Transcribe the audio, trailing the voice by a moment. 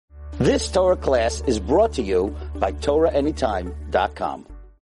This Torah class is brought to you by TorahAnytime.com.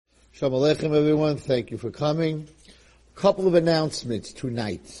 Shalom Aleichem, everyone. Thank you for coming. A couple of announcements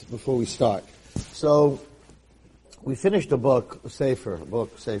tonight before we start. So, we finished a book, Sefer, the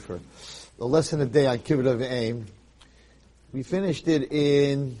lesson a day on Kibbud of Aim. We finished it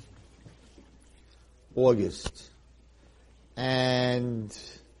in August. And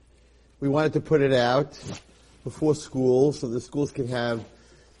we wanted to put it out before school so the schools can have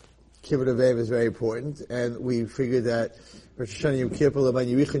Kibbud of Aim is very important. And we figured that Rosh Hashanah Yom Kippur,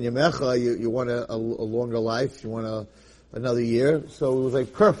 you want a longer life, you want another year. So it was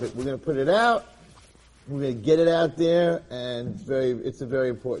like perfect. We're going to put it out. We're going to get it out there, and it's a very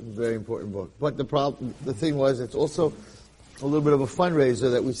important book. But the thing was, it's also a little bit of a fundraiser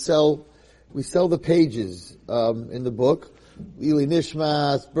that we sell the pages in the book. Ili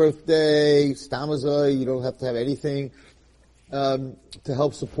Nishmas, birthday, Stamazoi, you don't have to have anything to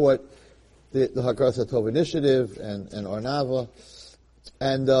help support the Hakaras HaTov initiative and Arnava.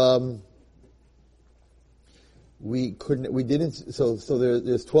 And so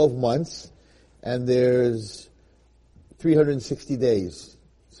there's 12 months and there's 360 days.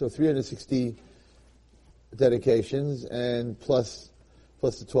 So 360 dedications and plus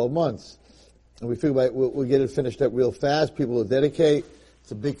the 12 months. And we figure we'll get it finished up real fast. People will dedicate.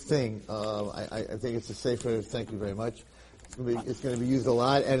 It's a big thing. I think it's a safer. Thank you very much. It's going to be used a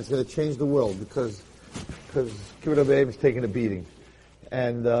lot, and it's going to change the world because Kibbud of Aim is taking a beating,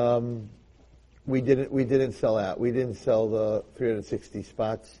 and we didn't sell out. We didn't sell the 360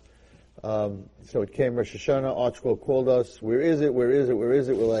 spots. So it came Rosh Hashanah. Archibald called us. Where is it? We're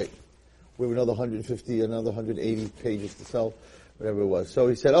like, we have another 150, another 180 pages to sell, whatever it was. So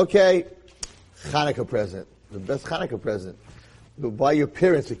he said, okay, Hanukkah present, the best Hanukkah present. You'll buy your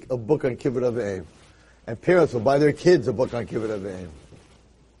parents a book on Kibbud of Aim. And parents will buy their kids a book on Kibbud of Aim.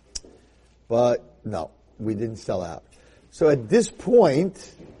 But no, we didn't sell out. So at this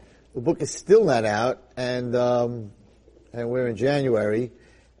point, the book is still not out, and we're in January,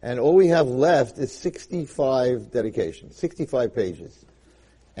 and all we have left is 65 dedications, 65 pages,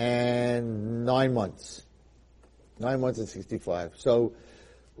 and 9 months. 9 months and 65. So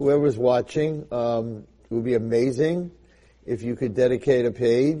whoever's watching, it would be amazing if you could dedicate a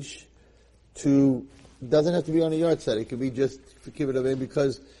page to, doesn't have to be on a yard site, it could be just for Kibbud of Aim,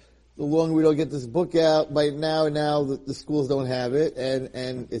 because the longer we don't get this book out, by now the schools don't have it, and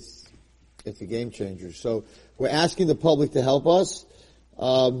it's a game changer. So we're asking the public to help us.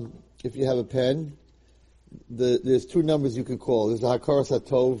 If you have a pen, there's two numbers you can call. There's the Hakaras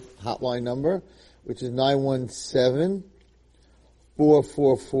HaTov hotline number, which is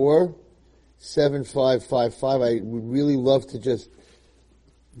 917-444-7555. I would really love to just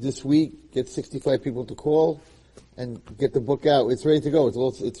this week get 65 people to call and get the book out. It's ready to go.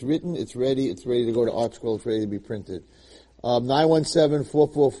 It's written, it's ready to go to art school, it's ready to be printed.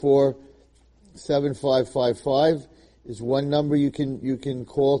 917-444-7555 is one number you can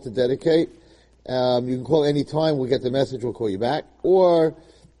call to dedicate. You can call any time, we'll get the message, we'll call you back. Or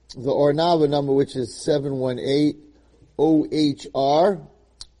the Ornava number, which is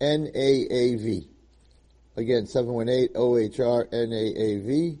 718-OHR-NAAV. Again,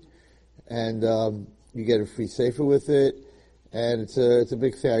 718-OHR-NAAV. And you get a free safer with it. And it's a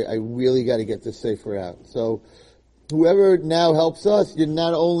big thing. I really got to get this safer out. So whoever now helps us, you're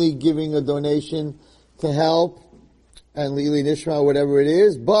not only giving a donation to help and Lili Nishma, whatever it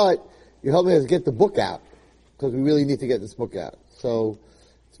is, but you're helping us get the book out, because we really need to get this book out. So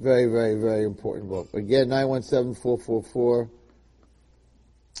it's a very, very, very important book. Again,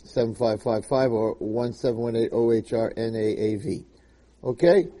 917-444-7555 or 1718-OHR-NAAV.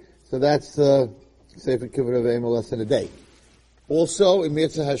 Okay? So that's Sefer Kibbud of Aim, a lesson a day. Also, in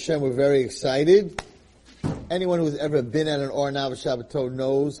Mitzvah Hashem, we're very excited. Anyone who's ever been at an Ornava Shabbaton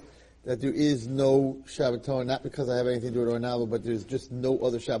knows that there is no Shabbaton, not because I have anything to do with Ornava, but there's just no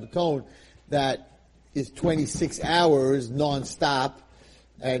other Shabbaton that is 26 hours non-stop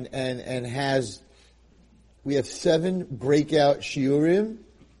and we have 7 breakout shiurim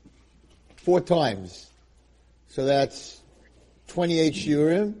 4 times. So that's 28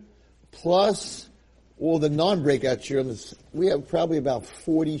 shiurim plus all the non-breakout shiurim. We have probably about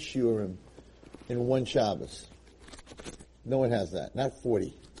 40 shiurim in one Shabbos. No one has that. Not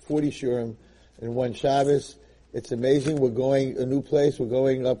 40. 40 shiurim in one Shabbos. It's amazing. We're going a new place. We're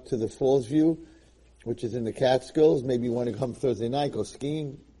going up to the Falls View, which is in the Catskills. Maybe you want to come Thursday night, go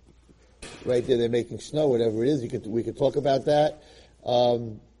skiing. Right there, they're making snow, whatever it is. We could talk about that.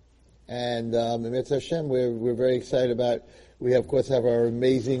 In Mitzvah Hashem, we're very excited about. We of course have our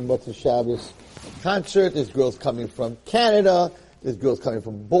amazing Motzei Shabbos concert. There's girls coming from Canada, There's girls coming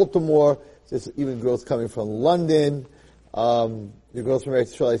from Baltimore. There's even girls coming from London. The girls from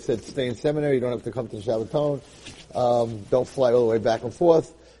Eretz Yisrael, I said, stay in seminary. You don't have to come to the Shabbaton. Don't fly all the way back and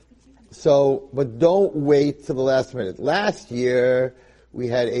forth. So, but don't wait till the last minute. Last year, we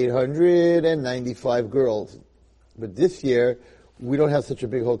had 895 girls. But this year, we don't have such a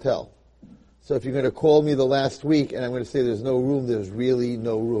big hotel. So if you're going to call me the last week and I'm going to say there's no room, there's really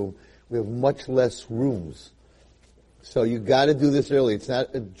no room. We have much less rooms. So you got to do this early. It's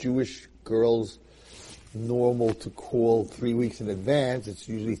not a Jewish girl's normal to call 3 weeks in advance. It's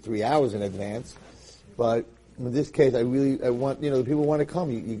usually 3 hours in advance. But in this case, I want, the people want to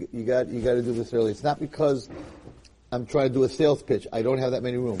come. You got to do this early. It's not because I'm trying to do a sales pitch. I don't have that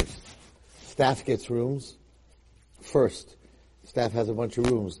many rooms. Staff gets rooms first. Staff has a bunch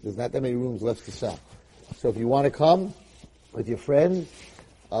of rooms. There's not that many rooms left to sell. So if you want to come with your friends,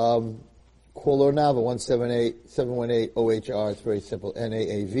 call or now, 1-718-718-OHR. It's very simple,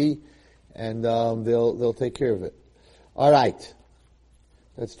 NAAV, and they'll take care of it. All right.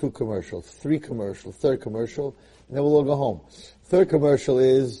 That's 2 commercials. 3 commercials. Third commercial, and then we'll all go home. Third commercial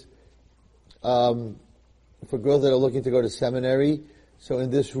is for girls that are looking to go to seminary. So in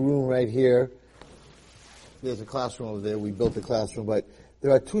this room right here, there's a classroom over there. We built a classroom, but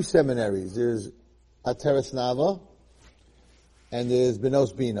there are 2 seminaries. There's Ateres Nava and there's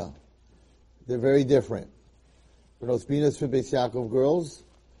Benos Bina. They're very different. Benos Bina is for Beis Yaakov girls,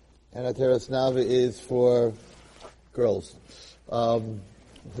 and Ateres Nava is for girls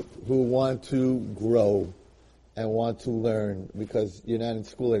who want to grow and want to learn, because you're not in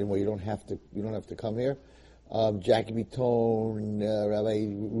school anymore. You don't have to come here. Jackie Bitone, Rabbi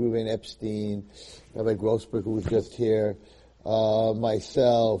Reuben Epstein, Rabbi Grossberg, who was just here,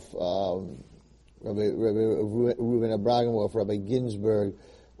 myself, Rabbi Reuben Abragamov, Rabbi Ginsberg,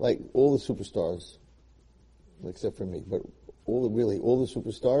 like all the superstars, except for me, but all the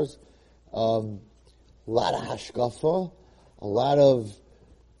superstars. A lot of hashkafa, a lot of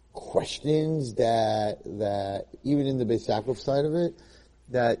questions that even in the Beis Yaakov side of it,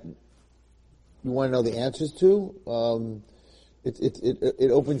 that you want to know the answers to.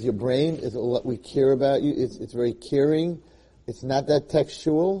 It opens your brain. It's a lot we care about you. It's very caring. It's not that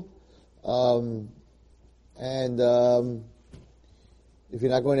textual. And if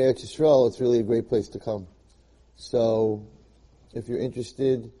you're not going to Eretz Yisrael, it's really a great place to come. So, if you're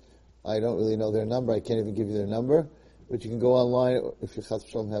interested, I don't really know their number. I can't even give you their number. But you can go online, if you Chas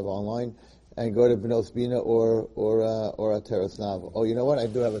V'Shalom have online, and go to Benos Bina or Ateres Nava. Oh, you know what? I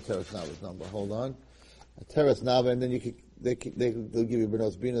do have Ateres Nava's number. Hold on. Ateres Nava, and then they'll give you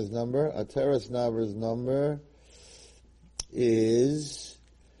Benos Bina's number. Ateres Nava's number is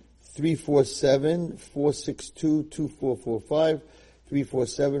 347-462-2445.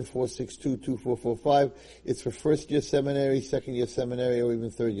 347-462-2445. It's for first year seminary, second year seminary, or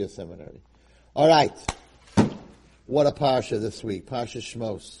even third year seminary. All right. What a parsha this week. Parsha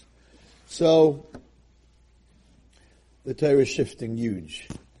Shmos. So, the Torah is shifting huge.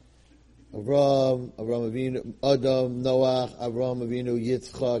 Avram Avinu, Adam, Noach, Avram Avinu,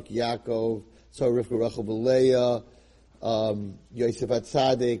 Yitzchak, Yaakov, Rivka, Rachel, Leah, Yosef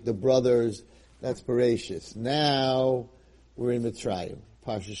HaTzadik, the brothers. That's Bereshis. Now, we're in Mitzrayim.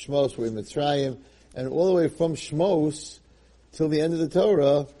 Parsha Shmos, we're in Mitzrayim. And all the way from Shmos till the end of the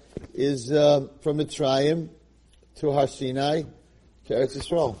Torah is from Mitzrayim to Har Sinai to Eretz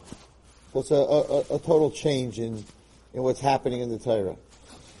Yisrael. So it's a total change in what's happening in the Torah.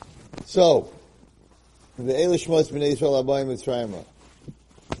 So, the Eilish Shmos B'nai Yisrael Abayim Mitzrayim.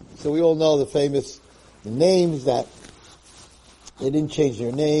 So we all know the names that they didn't change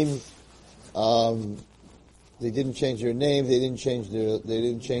their names. They didn't change their name. They didn't change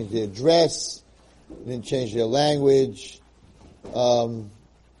their dress. They didn't change their language.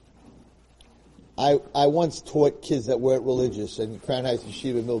 I once taught kids that weren't religious in Crown Heights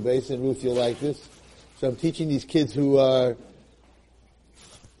Yeshiva, Mill Basin. Ruth, you'll like this. So I'm teaching these kids who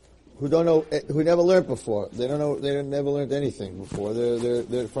don't know, who never learned before. They don't know. They never learned anything before.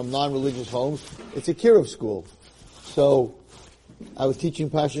 They're from non-religious homes. It's a Kiruv school. So I was teaching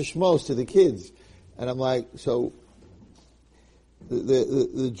Pasha Shmos to the kids, and I'm like, so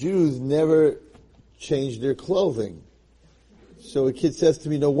the Jews never changed their clothing. So a kid says to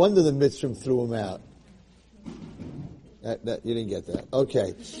me, no wonder the Mitzrim threw him out. That you didn't get that.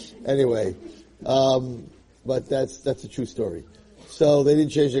 Okay. Anyway, but that's a true story. So they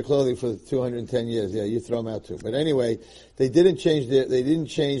didn't change their clothing for 210 years. Yeah, you throw them out too. But anyway, they didn't change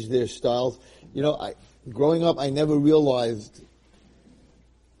their styles. You know, growing up, I never realized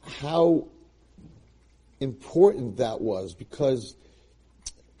how important that was, because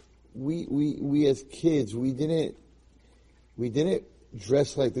we as kids, we we didn't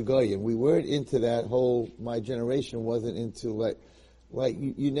dress like the goyim. We weren't into that whole. My generation wasn't into like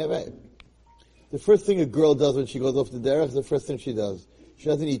you never. The first thing a girl does when she goes off the derech, the first thing she does, she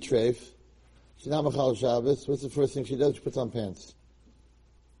doesn't eat treif. She's not machal Shabbos. What's the first thing she does? She puts on pants.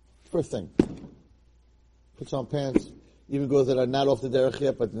 First thing. Puts on pants. Even girls that are not off the derech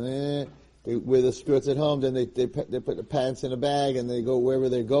yet, but they wear the skirts at home, then they put the pants in a bag, and they go wherever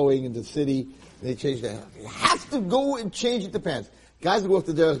they're going in the city, and they change their. You have to go and change the pants. Guys who go off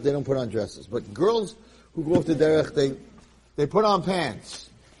the derech, they don't put on dresses. But girls who go off the derech, they put on pants.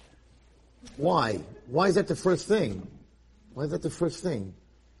 Why? Why is that the first thing? Why is that the first thing?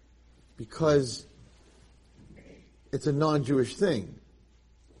 Because it's a non-Jewish thing.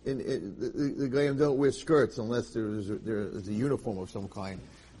 The Goyim don't wear skirts unless there's a uniform of some kind.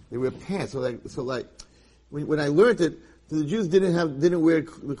 They wear pants. So when I learned it, the Jews didn't wear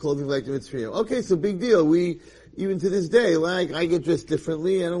the clothing like the Mitzrayim. Okay, so big deal. Even to this day, I get dressed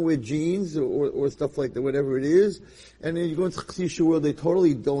differently. I don't wear jeans or stuff like that, whatever it is. And then you go into Chassidisha world, they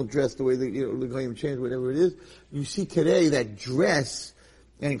totally don't dress the way the Goyim change, whatever it is. You see today that dress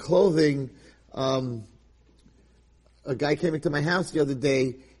and clothing. A guy came into my house the other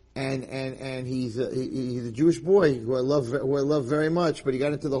day, and he's a Jewish boy who I love very much, but he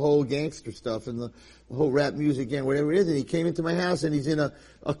got into the whole gangster stuff and the whole rap music and whatever it is, and he came into my house and he's in a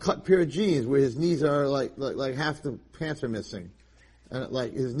cut pair of jeans where his knees are like half the pants are missing, and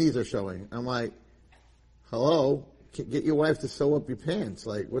like his knees are showing. I'm like, hello, get your wife to sew up your pants.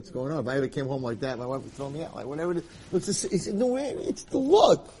 Like, what's going on? If I ever came home like that, my wife would throw me out. Like, whatever it is. He said, no way, it's the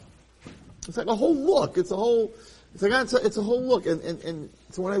look. It's like a whole look. It's a whole look. And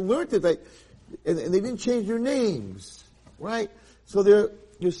so when I learned it, and they didn't change their names, right? So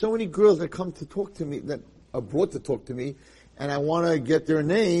there's so many girls that come to talk to me, that are brought to talk to me, and I want to get their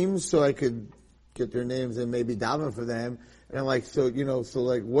names so I could get their names and maybe daven for them. And I'm like, so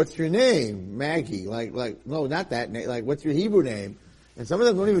what's your name? Maggie. Like, no, not that name. Like, what's your Hebrew name? And some of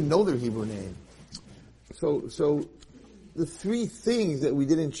them don't even know their Hebrew name. So the three things that we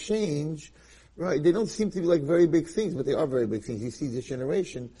didn't change, right? They don't seem to be like very big things, but they are very big things. You see this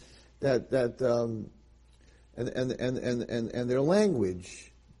generation and their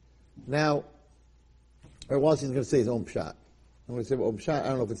language. Now, Washington's going to say his own pshat. I'm going to say own pshat. I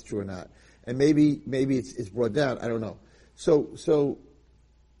don't know if it's true or not, and maybe it's brought down. I don't know. So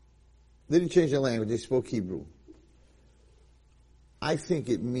they didn't change their language. They spoke Hebrew. I think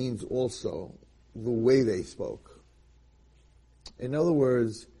it means also the way they spoke. In other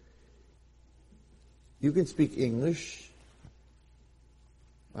words, you can speak English.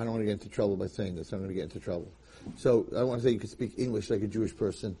 I don't want to get into trouble by saying this. I'm going to get into trouble. So I want to say you can speak English like a Jewish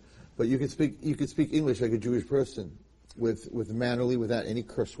person, but you can speak English like a Jewish person with mannerly, without any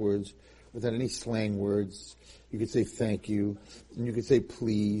curse words, without any slang words. You could say thank you, and you could say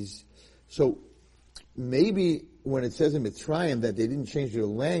please. So maybe when it says in Mitzrayim that they didn't change their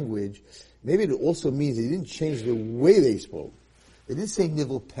language, maybe it also means they didn't change the way they spoke. They didn't say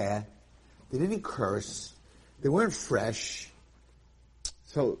nivel peh. They didn't curse. They weren't fresh.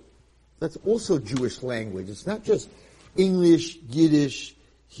 So that's also Jewish language. It's not just English, Yiddish,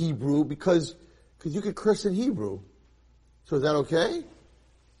 Hebrew, because you could curse in Hebrew. So is that okay?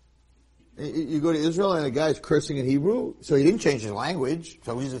 You go to Israel and a guy's cursing in Hebrew, so he didn't change his language,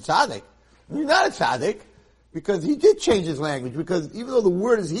 so he's a tzaddik. He's not a tzaddik, because he did change his language, because even though the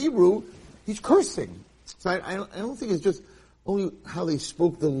word is Hebrew, he's cursing. So I don't think it's just only how they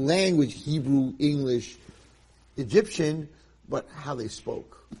spoke the language, Hebrew, English, Egyptian, but how they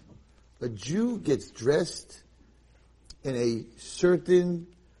spoke. A Jew gets dressed in a certain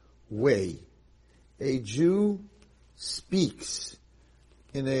way. A Jew speaks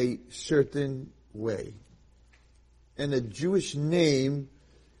in a certain way. And a Jewish name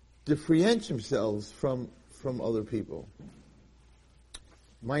differentiates themselves from other people.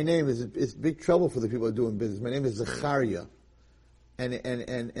 My name is big trouble for the people who are doing business. My name is Zachariah.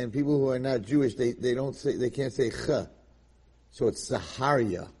 And people who are not Jewish, they can't say ch. So it's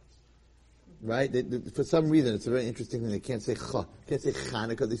Zachariah. Right? For some reason, it's a very interesting thing. They can't say ch. They can't say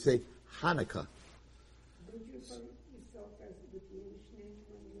Hanukkah, they say Hanukkah. Don't you refer yourself as with the English name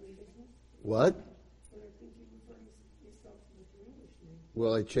when you're in business? What? But I think you refer yourself with your English name.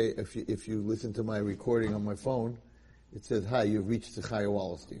 Well, if you listen to my recording on my phone, it says, hi, you've reached Zachariah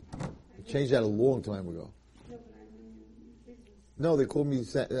Wallerstein. I changed that a long time ago. No, but I mean in business. No, they call me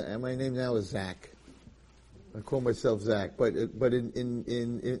Zach. My name now is Zach. I call myself Zach. But if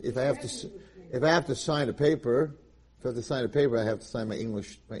I have to sign a paper, I have to sign my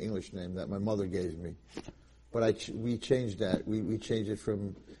English name that my mother gave me. But we changed that. We changed it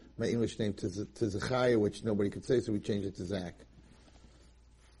from my English name to Zachariah, which nobody could say, so we changed it to Zach.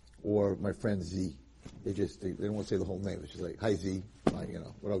 Or my friend Z. They don't want to say the whole name. It's just like, hi Z, but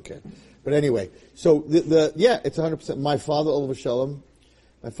okay. But anyway, so it's 100%. My father, Olav Shalom,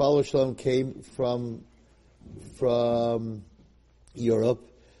 came from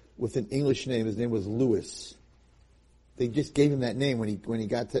Europe with an English name. His name was Lewis. They just gave him that name when he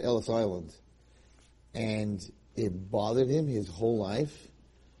got to Ellis Island. And it bothered him his whole life.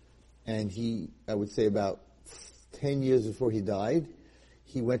 And I would say about 10 years before he died,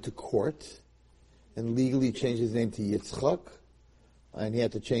 he went to court and legally changed his name to Yitzchak. And he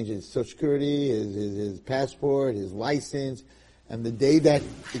had to change his Social Security, his passport, his license. And the day that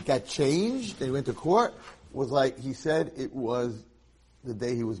it got changed and he went to court was like, he said it was the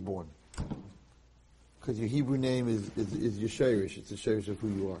day he was born. Because your Hebrew name is your shirish. It's the shirish of who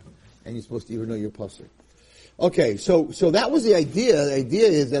you are. And you're supposed to even know your pasuk. Okay, so that was the idea. The idea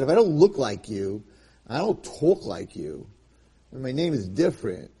is that if I don't look like you, I don't talk like you, and my name is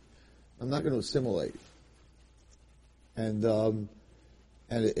different, I'm not going to assimilate. And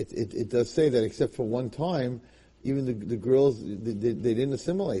it does say that except for one time, even the girls, they didn't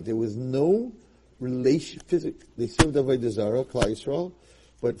assimilate. There was no relation, they served Avodah Zarah, Klal Yisrael,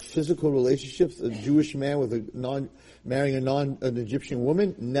 but physical relationships, a Jewish man with marrying an Egyptian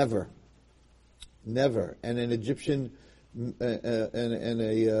woman, never. And an Egyptian,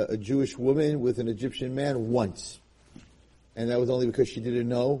 a Jewish woman with an Egyptian man once. And that was only because she didn't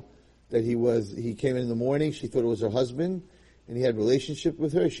know that he came in the morning, she thought it was her husband, and he had a relationship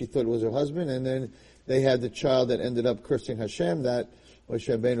with her, she thought it was her husband, and then they had the child that ended up cursing Hashem, that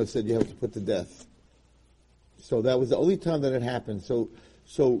Moshe Rabbeinu said you have to put to death. So that was the only time that it happened. So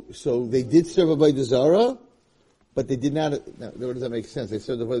they did serve Avodah Zarah, but they did not, now, does that make sense? They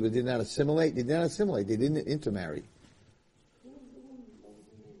served Avodah, but did not assimilate. They didn't intermarry.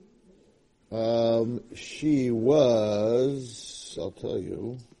 She was, I'll tell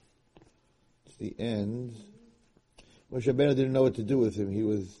you, it's the end. Moshe Rabbeinu didn't know what to do with him. He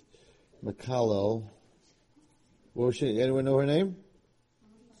was Makalel. What was she? Anyone know her name?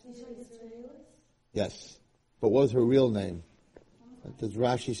 Yes. But what was her real name? Does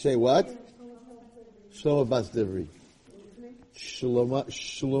Rashi say what? Shlomo Bas Divri.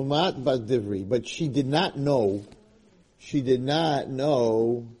 Shlomat Bas Divri. But she did not know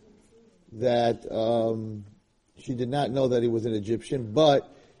that he was an Egyptian,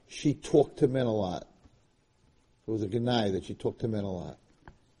 but she talked to men a lot. It was a Ganai that she talked to men a lot.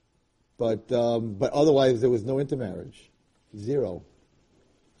 But otherwise there was no intermarriage. Zero.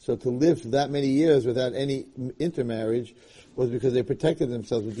 So to live for that many years without any intermarriage was because they protected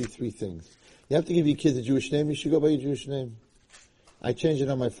themselves with these three things. You have to give your kids a Jewish name, you should go by your Jewish name. I changed it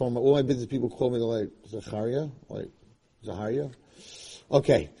on my phone. All my business people call me Zachariah.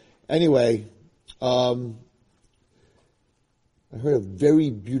 Okay. Anyway, I heard a very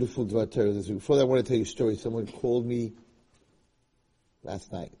beautiful Dvar Torah this week. Before that, I want to tell you a story. Someone called me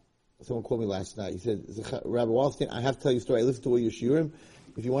last night. He said, Rabbi Wallstein, I have to tell you a story. I listened to all your shiurim.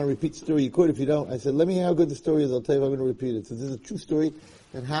 If you want to repeat the story, you could. If you don't, I said, let me hear how good the story is. I'll tell you if I'm going to repeat it. So this is a true story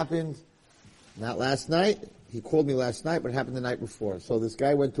that happened not last night. He called me last night, but it happened the night before. So this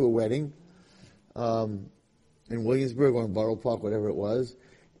guy went to a wedding in Williamsburg or in Borough Park, whatever it was.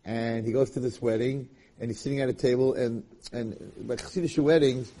 And he goes to this wedding, and he's sitting at a table, and like Chassidish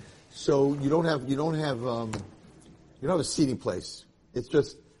weddings, so you don't have a seating place. It's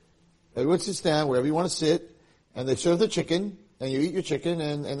just everyone sits down wherever you want to sit, and they serve the chicken, and you eat your chicken,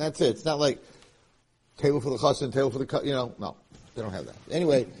 and that's it. It's not like table for the chassan, table for the no, they don't have that.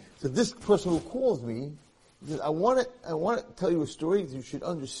 Anyway, so this person who calls me, he says, I want to tell you a story. You should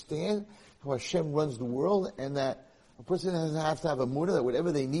understand how Hashem runs the world, and that a person has to have a emunah that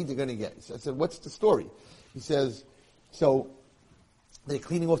whatever they need, they're going to get. So I said, what's the story? He says, so they're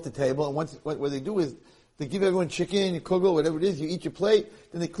cleaning off the table, and what they do is they give everyone chicken, kugel, whatever it is, you eat your plate,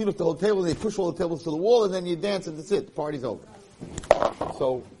 then they clean up the whole table, they push all the tables to the wall, and then you dance, and that's it. The party's over.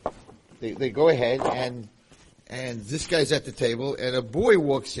 So they go ahead, and this guy's at the table, and a boy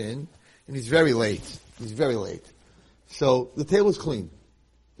walks in, and he's very late. So the table's clean.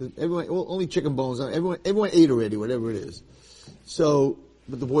 Everyone, only chicken bones. Everyone ate already, whatever it is. So,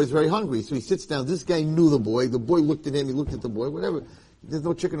 but the boy's very hungry, so he sits down. This guy knew the boy. The boy looked at him. He looked at the boy. Whatever. There's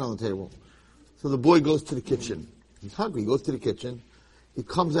no chicken on the table. So the boy goes to the kitchen. He's hungry. He goes to the kitchen. He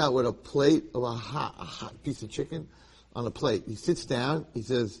comes out with a plate of a hot piece of chicken on a plate. He sits down. He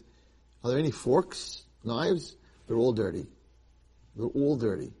says, "Are there any forks, knives? They're all dirty.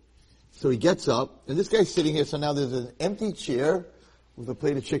 So he gets up, and this guy's sitting here. So now there's an empty chair with a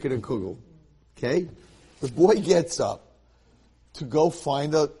plate of chicken and kugel. Okay? The boy gets up to go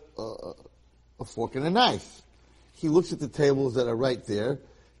find a a fork and a knife. He looks at the tables that are right there.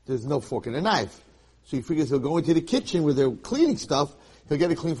 There's no fork and a knife. So he figures he'll go into the kitchen where they're cleaning stuff. He'll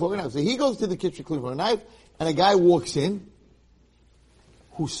get a clean fork and knife. So he goes to the kitchen, clean fork and knife, and a guy walks in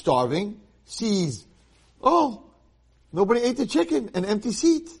who's starving, sees, oh, nobody ate the chicken, an empty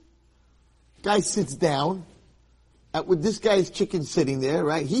seat. Guy sits down with this guy's chicken sitting there,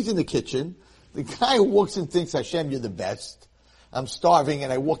 right? He's in the kitchen. The guy who walks in thinks, Hashem, you're the best. I'm starving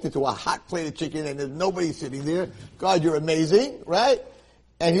and I walked into a hot plate of chicken and there's nobody sitting there. God, you're amazing, right?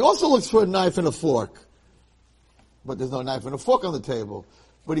 And he also looks for a knife and a fork. But there's no knife and a fork on the table.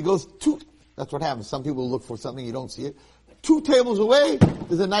 But he goes that's what happens. Some people look for something, you don't see it. 2 tables away,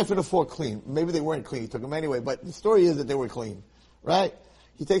 there's a knife and a fork clean. Maybe they weren't clean, he took them anyway, but the story is that they were clean, right?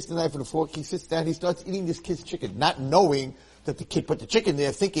 He takes the knife and the fork, he sits down, he starts eating this kid's chicken, not knowing that the kid put the chicken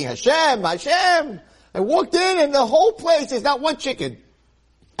there, thinking, Hashem, Hashem. I walked in and the whole place, there's not one chicken.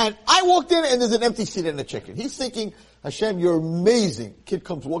 And I walked in and there's an empty seat and a chicken. He's thinking, Hashem, you're amazing. Kid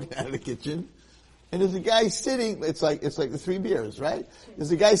comes walking out of the kitchen, and there's a guy sitting, it's like the 3 beers, right?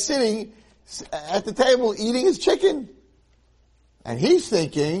 There's a guy sitting at the table eating his chicken. And he's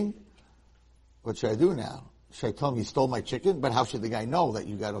thinking, what should I do now? Should I tell him you stole my chicken? But how should the guy know that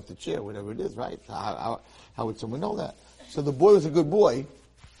you got off the chair, whatever it is, right? How would someone know that? So the boy was a good boy,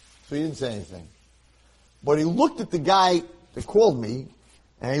 so he didn't say anything. But he looked at the guy that called me,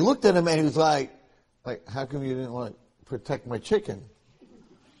 and he looked at him and he was like, how come you didn't want to protect my chicken?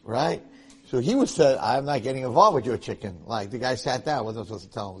 Right? So he said, I'm not getting involved with your chicken. Like, the guy sat down, wasn't supposed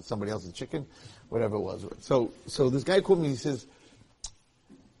to tell him it was somebody else's chicken, whatever it was. So this guy called me, he says,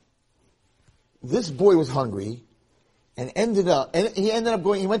 this boy was hungry, and he ended up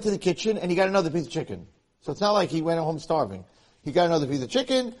he went to the kitchen and he got another piece of chicken. So it's not like he went home starving. He got another piece of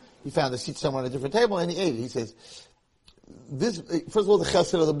chicken, he found a seat somewhere on a different table, and he ate it. He says, first of all, the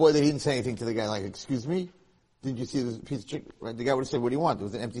chesed of the boy that he didn't say anything to the guy, like, excuse me, did you see this piece of chicken? Right? The guy would have said, what do you want? There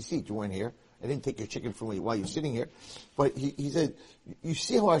was an empty seat, you weren't here. I didn't take your chicken from you while you're sitting here. But he said, you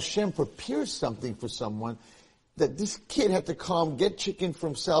see how Hashem prepares something for someone, that this kid had to come, get chicken for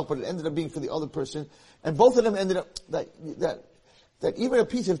himself, but it ended up being for the other person. And both of them ended up, that even a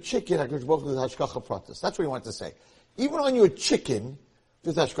piece of chicken, HaKadosh Baruch Hu is hashgacha pratis. That's what he wanted to say. Even on your chicken,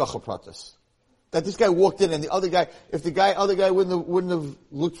 there's hashgacha pratis. That this guy walked in and the other guy, if the other guy wouldn't have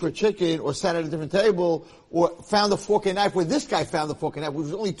looked for chicken or sat at a different table or found the fork and knife where this guy found the fork and knife, which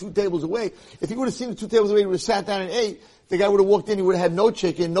was only 2 tables away. If he would have seen the 2 tables away, he would have sat down and ate. The guy would have walked in, he would have had no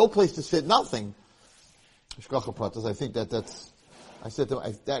chicken, no place to sit, nothing. Hashgacha pratis, I think I said to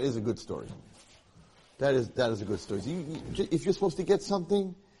him, that is a good story. That is a good story. If you're supposed to get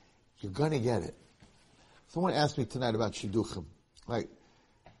something, you're gonna get it. Someone asked me tonight about shidduchim. Like,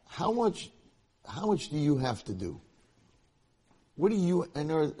 how much do you have to do?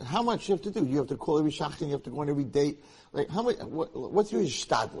 How much you have to do? You have to call every shachtin, you have to go on every date. Like, what's your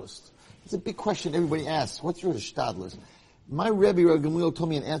hishtadlus? It's a big question everybody asks. What's your hishtadlus? My Rebbe, Rav Gamliel, told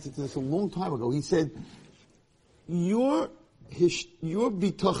me an answer to this a long time ago. He said, your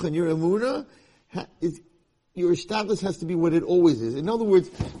bitachon, your emunah, your hishtadlus has to be what it always is. In other words,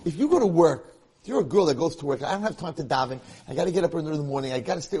 if you go to work, if you're a girl that goes to work, I don't have time to daven, I gotta get up early in the morning, I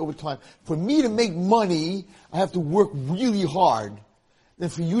gotta stay overtime. For me to make money, I have to work really hard. Then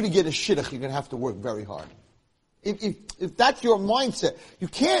for you to get a shidduch, you're gonna have to work very hard. If that's your mindset, you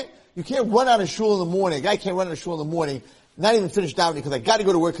can't run out of shul in the morning, a guy can't run out of shul in the morning, not even finish davening because I gotta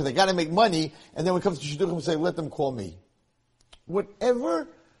go to work, because I gotta make money, and then when it comes to shidduchim, say, let them call me. Whatever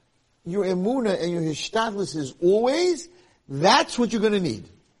your emunah and your hishtadlus is always, that's what you're gonna need.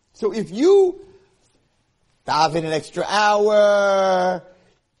 So if you daven an extra hour,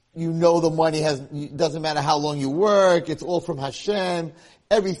 you know the money doesn't matter how long you work, it's all from Hashem,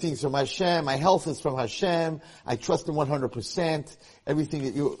 everything's from Hashem, my health is from Hashem, I trust Him 100%,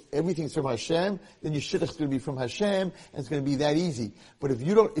 everything's from Hashem, then your shidduch is going to be from Hashem, and it's going to be that easy. But if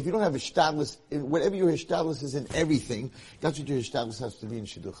you don't have a hishtadlus, whatever your hishtadlus is in everything, that's what your hishtadlus has to be in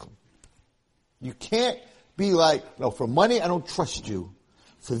shidduchim. You can't be like, no, for money I don't trust you.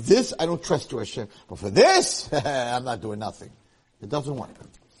 For this, I don't trust you, Hashem. But for this, I'm not doing nothing. It doesn't work.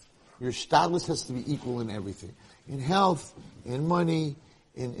 Your hishtadlus has to be equal in everything. In health, in money,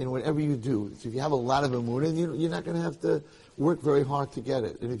 in whatever you do. So if you have a lot of emunah, you're not going to have to work very hard to get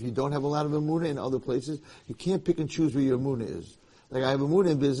it. And if you don't have a lot of emunah in other places, you can't pick and choose where your emunah is. Like I have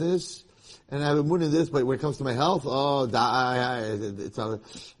emunah in business, and I have emunah in this, but when it comes to my health, I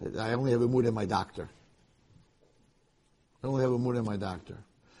only have emunah in my doctor. I only have emunah in my doctor.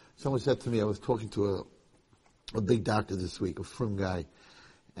 Someone said to me, I was talking to a big doctor this week, a frum guy,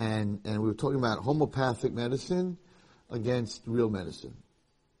 and we were talking about homeopathic medicine against real medicine.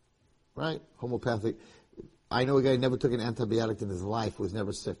 right? Homeopathic. I know a guy who never took an antibiotic in his life, was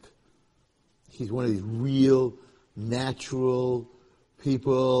never sick. He's one of these real, natural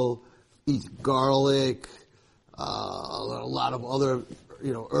people, eats garlic, a lot of other,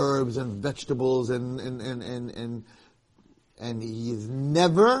 herbs and vegetables, and he's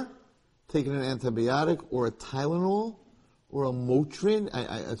never taken an antibiotic or a Tylenol or a Motrin.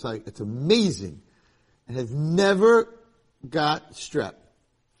 It's amazing. And has never got strep.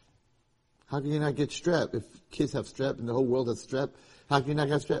 How can you not get strep? If kids have strep and the whole world has strep, how can you not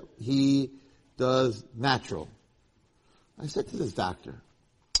get strep? He does natural. I said to this doctor,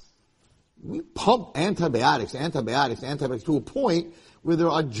 we pump antibiotics to a point where there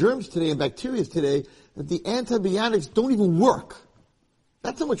are germs today and bacteria today that the antibiotics don't even work.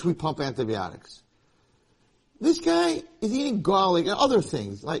 That's how much we pump antibiotics. This guy is eating garlic and other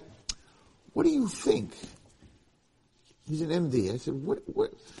things. Like, what do you think? He's an MD. I said, what,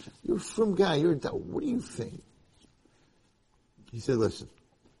 you're a frum guy, what do you think? He said, listen,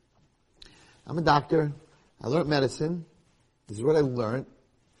 I'm a doctor. I learned medicine. This is what I learned.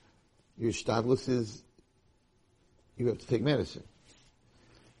 Your shtadlus is you have to take medicine.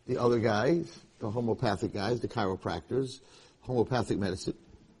 The other guys, the homeopathic guys, the chiropractors, homeopathic medicine,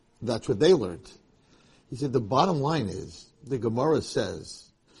 that's what they learned. He said the bottom line is, the Gemara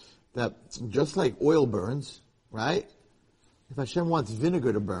says that just like oil burns, right? If Hashem wants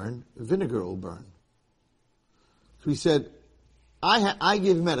vinegar to burn, vinegar will burn. So he said, I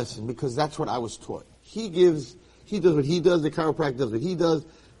give medicine because that's what I was taught. He does what he does, the chiropractor does what he does.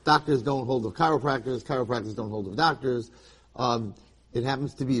 Doctors don't hold of chiropractors don't hold of doctors. It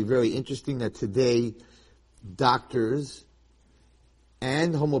happens to be very interesting that today doctors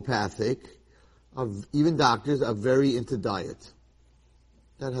and homeopathic, even doctors, are very into diet.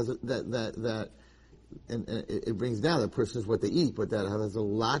 And it brings down the person's what they eat, but that has a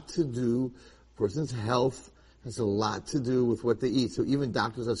lot to do, person's health has a lot to do with what they eat. So even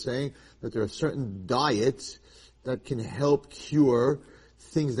doctors are saying that there are certain diets that can help cure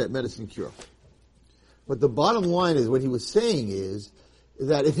things that medicine cure. But the bottom line is, what he was saying is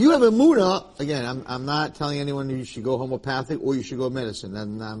that if you have emunah, again, I'm not telling anyone you should go homeopathic or you should go medicine,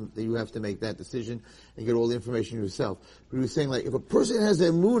 and you have to make that decision and get all the information yourself. But he was saying, like, if a person has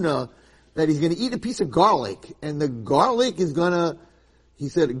emunah that he's going to eat a piece of garlic, and the garlic is going to, he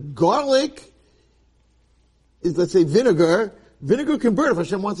said, garlic is, let's say, vinegar. Vinegar can burn if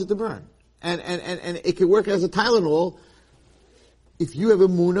Hashem wants it to burn. And it can work as a Tylenol. If you have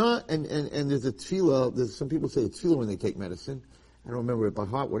emunah, and there's a tefillah, some people say it's tefillah when they take medicine. I don't remember it by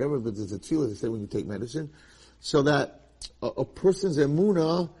heart, whatever, but there's a tefillah they say when you take medicine. So that a person's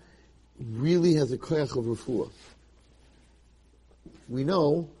emunah really has a koyach of refuah. We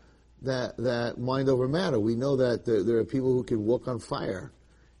know that mind over matter. We know that there are people who can walk on fire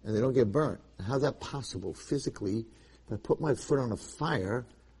and they don't get burnt. How's that possible? Physically, if I put my foot on a fire,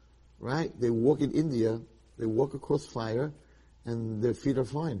 right? They walk in India, they walk across fire, and their feet are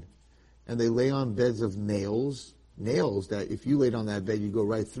fine. And they lay on beds of nails that if you laid on that bed, you go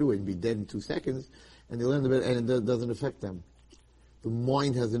right through it and be dead in 2 seconds, and they lay on the bed and it doesn't affect them. The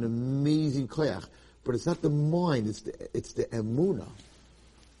mind has an amazing koyach, but it's not the mind, it's the emunah.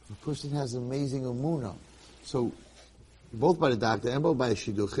 A person has amazing emunah. So, both by the doctor and both by the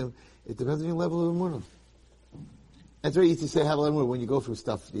shidduchim, it depends on your level of emunah. It's very easy to say, have a level. When you go through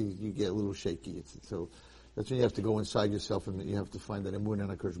stuff, you get a little shaky. So, that's when you have to go inside yourself and you have to find that emunah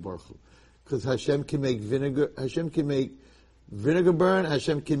and HaKadosh Baruch Hu. Because Hashem can make vinegar burn,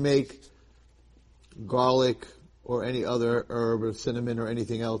 Hashem can make garlic or any other herb or cinnamon or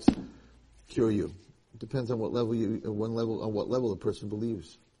anything else cure you. It depends on what level the person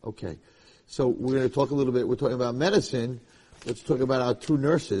believes. Okay. So we're going to talk a little bit, we're talking about medicine. Let's talk about our 2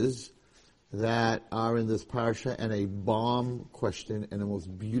 nurses that are in this parasha, and a bomb question and the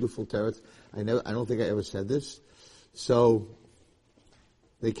most beautiful teretz. I don't think I ever said this. So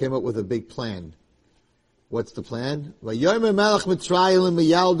they came up with a big plan. What's the plan? Vayomer Melech Mitzrayim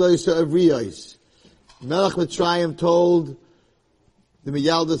Miyaldos Avriyos. Melech Mitzrayim told the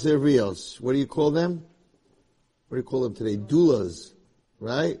Miyaldos Avriyos. What do you call them? What do you call them today? Doulas,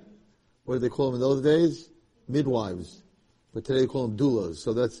 right? What did they call them in those days? Midwives. But today they call them doulas.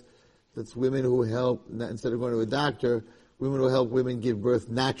 So that's women who help, instead of going to a doctor, women who help women give birth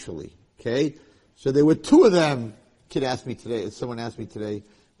naturally. Okay? So there were 2 of them. Someone asked me today,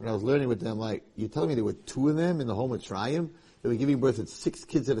 when I was learning with them, like, you're telling me there were 2 of them in the home of Mitzrayim? They were giving birth at 6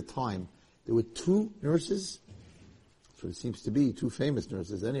 kids at a time. There were 2 nurses? That's what it seems to be, 2 famous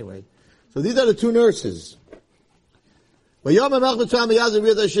nurses anyway. So these are the 2 nurses. V'yom HaMelech Mitzrayim Miyaz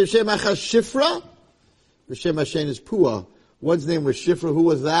Avriyos Shem Achas Shifra, V'Shem Hashem is Pua. One's name was Shifra. Who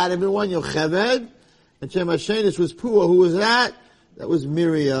was that, everyone? Yocheved. And Shem Hashenis was Pua. Who was that? That was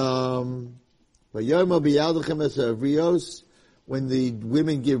Miriam. When the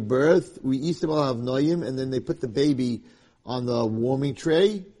women give birth, we eat them all have noyim, and then they put the baby on the warming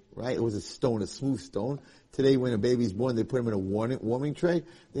tray, right? It was a stone, a smooth stone. Today, when a baby's born, they put him in a warming tray.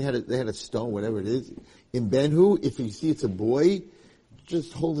 They had a stone, whatever it is. In Benhu, if you see it's a boy,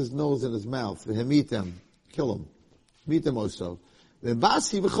 just hold his nose and his mouth. Meet them, kill him. Meet them also. Then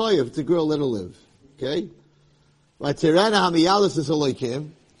Basi v'choyev, if it's a girl, let her live. Okay?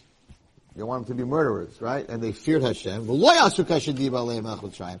 They want them to be murderers, right? And they feared Hashem. They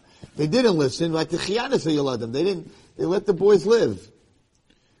didn't listen. Like the Chiyanis Yoladam, they let the boys live.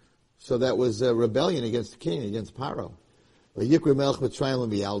 So that was a rebellion against the king, against Paro. So the Melech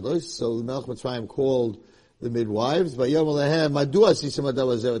Mitzrayim called the midwives. I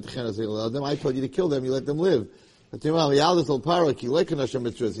told you to kill them, you let them live. The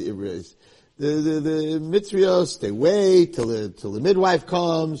Mitzrios, they wait till the midwife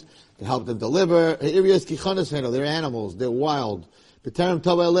comes to help them deliver. They're animals, they're wild. They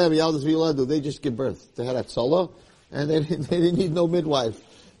just give birth. They had a tzala, and they didn't need no midwife.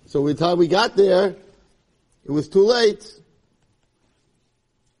 So by the time we got there, it was too late.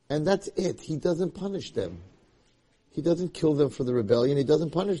 And that's it. He doesn't punish them. He doesn't kill them for the rebellion. He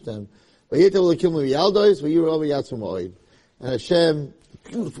doesn't punish them. And Hashem,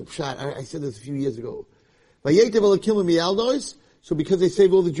 beautiful shot. I said this a few years ago. So because they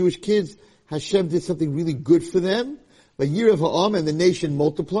saved all the Jewish kids, Hashem did something really good for them. And the nation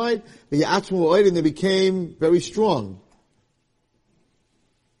multiplied. And they became very strong.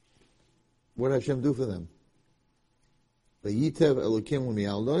 What did Hashem do for them? So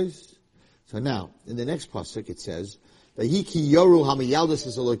now, in the next pasuk it says, when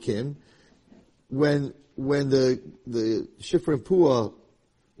the Shifra and Pua,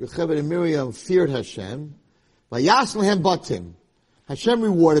 Yocheved and Miriam feared Hashem, Hashem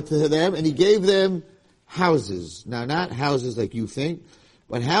rewarded to them, and He gave them houses. Now, not houses like you think,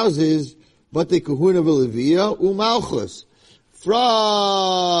 but houses, Bate Kahuna V'Levia U'Malchus.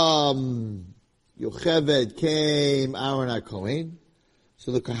 From Yocheved came Aaron HaKohen.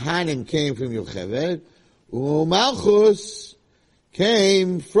 So the Kohanim came from Yocheved. Malchus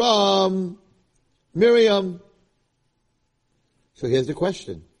came from Miriam. So here's the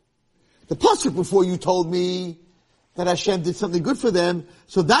question. The pasuk before you told me that Hashem did something good for them,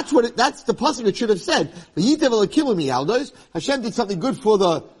 so that's the pasuk it should have said. Hashem did something good for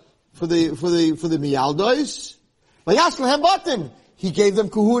the Mialdos. He gave them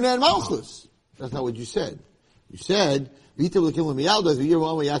Kahuna and Malchus. That's not what you said. You said, Hashem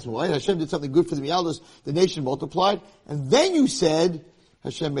did something good for the Mialdos, the nation multiplied, and then you said,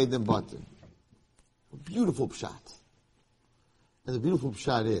 Hashem made them Batim. A beautiful pshat. And the beautiful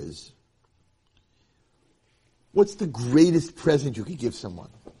pshat is, what's the greatest present you could give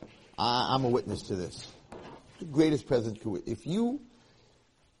someone? I'm a witness to this. The greatest present you could, if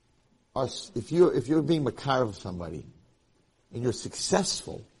you're being makar of somebody, and you're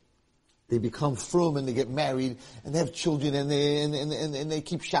successful, they become frum and they get married and they have children and they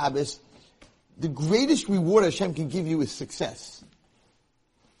keep Shabbos. The greatest reward Hashem can give you is success.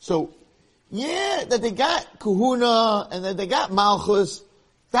 So, yeah, that they got Kahuna and that they got Malchus,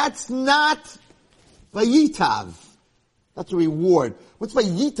 that's not Vayitav. That's a reward. What's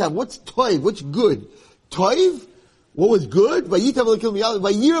Vayitav? What's Toiv? What's good? Toiv? What was good? Vayitav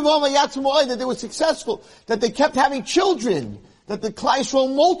that they were successful, that they kept having children, that the Klal Yisrael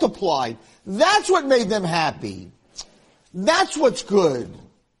multiplied. That's what made them happy. That's what's good.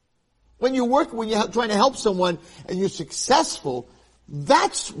 When you're trying to help someone and you're successful,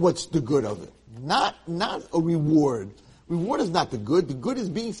 that's what's the good of it. Not a reward. Reward is not the good. The good is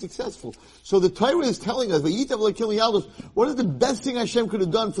being successful. So the Torah is telling us, what is the best thing Hashem could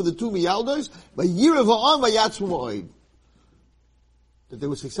have done for the two Miyaldos? That they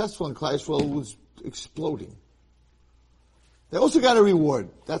were successful and Klal Yisrael was exploding. They also got a reward.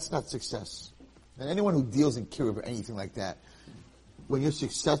 That's not success. And anyone who deals in kiruv or anything like that, when you're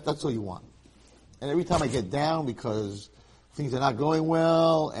success, that's all you want. And every time I get down because things are not going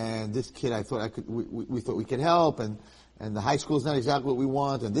well, and this kid we thought we could help, and the high school is not exactly what we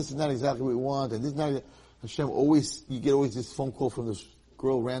want, and this is not exactly what we want, and this is not, Hashem you get always this phone call from this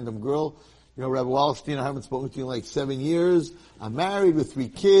random girl. You know, Rabbi Wallerstein, I haven't spoken to you in like 7 years. I'm married with 3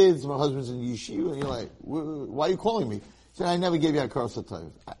 kids. My husband's in yeshiva. And you're like, why are you calling me? He said, I never gave you a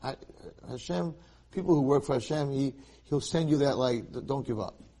karasatayv. Hashem, people who work for Hashem, He'll send you that don't give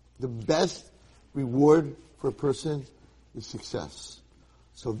up. The best reward for a person is success.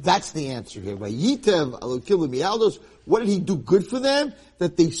 So that's the answer here. Vayitev Elokim mi'aldos. What did he do good for them?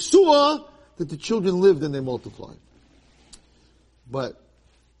 That they saw that the children lived and they multiplied. But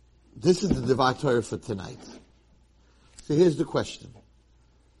this is the Devar Torah for tonight. So here's the question.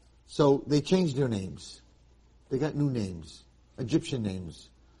 So they changed their names. They got new names, Egyptian names,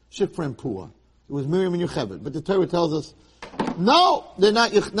 Shifra and Pua. It was Miriam and Yocheved. But the Torah tells us, no, they're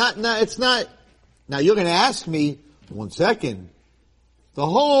not. It's not. Now you're going to ask me, 1 second. The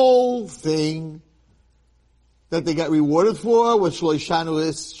whole thing that they got rewarded for was Shloishanu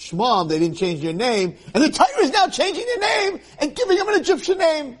is Shmam. They didn't change their name, and the Torah is now changing their name and giving them an Egyptian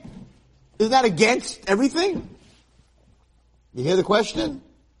name. Is that against everything? You hear the question?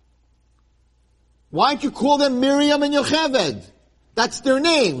 Why don't you call them Miriam and Yocheved? That's their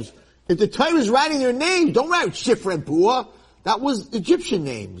names. If the Torah is writing their names, don't write Shifra and Pua. That was Egyptian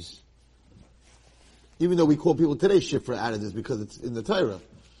names. Even though we call people today Shifra out of this because it's in the Torah.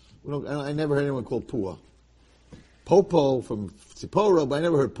 I never heard anyone called Pua. Popo from Sipora, but I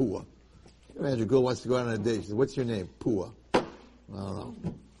never heard Pua. Imagine a girl wants to go out on a date. She says, what's your name? Pua. I don't know.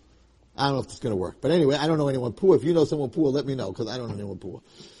 I don't know if it's going to work. But anyway, I don't know anyone Pua. If you know someone Pua, let me know, because I don't know anyone Pua.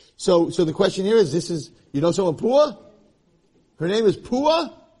 So the question here is, you know someone Pua? Her name is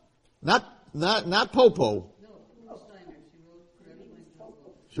Pua? Not Popo. No, Steiner. She wrote Forever My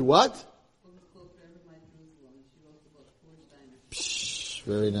Jerusalem. She what? Book is called Forever My Jerusalem, and she wrote the book, Steiner. Psh,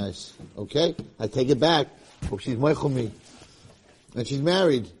 very nice. Okay, I take it back. Hope she's Michael me. And she's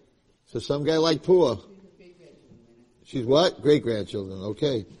married. So some guy like Pua. She's what? Great-grandchildren.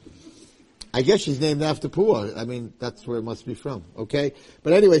 Okay. I guess she's named after Pua. I mean, that's where it must be from. Okay?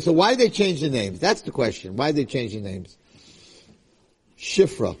 But anyway, so why did they change the names? That's the question. Why did they change the names?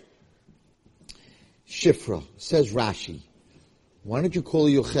 Shifra. Shifra. Says Rashi. Why don't you call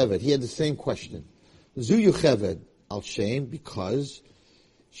her Yocheved? He had the same question. Zu Yocheved al Shem, because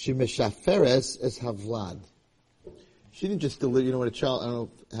she meshaferes es havlad. She didn't just deliver, when a child, I don't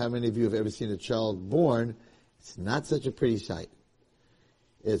know how many of you have ever seen a child born. It's not such a pretty sight.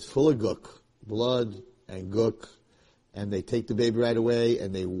 It's full of gook, blood and gook, and they take the baby right away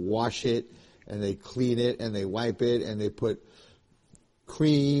and they wash it and they clean it and they wipe it and they put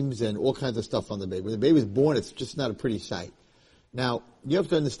creams and all kinds of stuff on the baby. When the baby's born, it's just not a pretty sight. Now, you have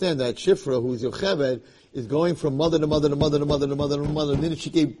to understand that Shifra, who's Yocheved, is going from mother to mother to mother to mother to mother to mother. And then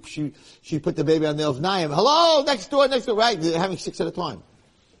she put the baby on the Ovnayim. Hello, next door, right? They're having 6 at a time.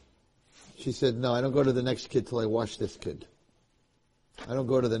 She said, no, I don't go to the next kid till I wash this kid. I don't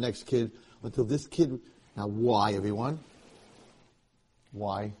go to the next kid until this kid. Now, why, everyone?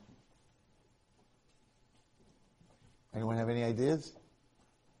 Why? Anyone have any ideas?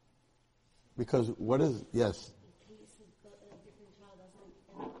 Because what is, yes?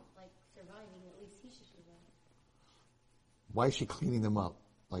 Why is she cleaning them up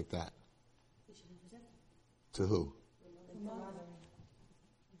like that? To who?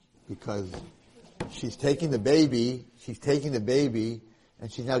 Because she's taking the baby,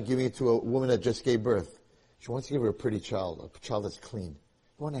 and she's now giving it to a woman that just gave birth. She wants to give her a pretty child, a child that's clean.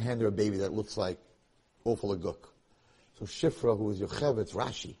 You want to hand her a baby that looks like all full of gook. So Shifra, who is Yocheved, it's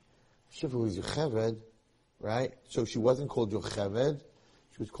Rashi. Shifra, who is Yocheved, right? So she wasn't called Yocheved,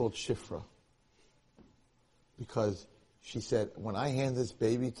 she was called Shifra. Because she said, when I hand this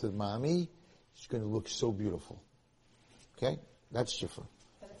baby to mommy, she's going to look so beautiful. Okay? That's Shifra.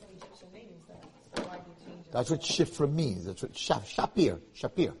 But it's an Egyptian name, so why do you change it? That's what Shifra means. That's what Shapir,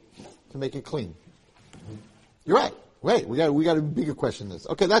 to make it clean. You're right. Wait, we got a bigger question than this.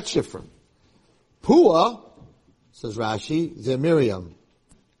 Okay, that's Shifra. Pua, says Rashi, ze Miriam.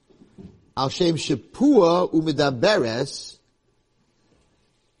 Al Shem Shepua umidaberes.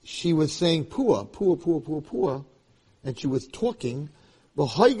 She was saying Pua. And she was talking,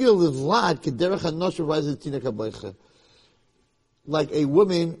 like a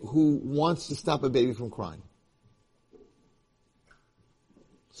woman who wants to stop a baby from crying.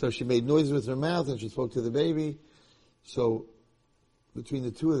 So she made noises with her mouth and she spoke to the baby. So between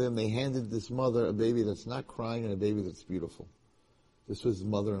the two of them, they handed this mother a baby that's not crying and a baby that's beautiful. This was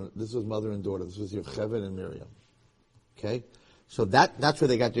mother and daughter. This was Yocheved and Miriam. Okay? So that's where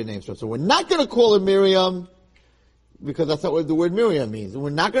they got their names from. So we're not going to call her Miriam, because that's not what the word Miriam means. And we're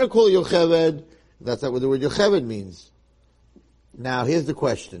not going to call it Yocheved. That's not what the word Yocheved means. Now, here's the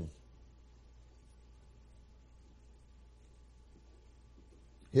question.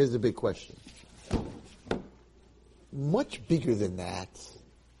 Here's the big question. Much bigger than that.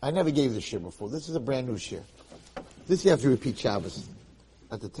 I never gave this shir before. This is a brand new shir. This you have to repeat Shabbos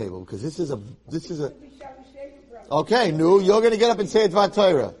at the table, because this is a. Okay, Nu, you're going to get up and say Dvar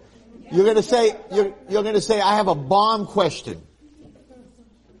Torah. You're going to say, I have a bomb question.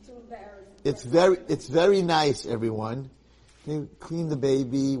 It's very nice, everyone. You clean the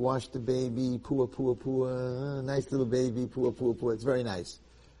baby, wash the baby, pua, pua, pua, nice little baby, pua, pua, pua. It's very nice.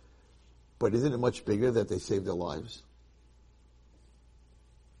 But isn't it much bigger that they saved their lives?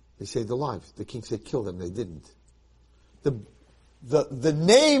 They saved their lives. The king said, kill them. They didn't. The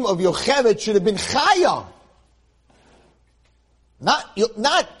name of Yocheved should have been Chaya. Not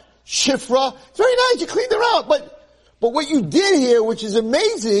Shifra. It's very nice. You cleaned her out. But what you did here, which is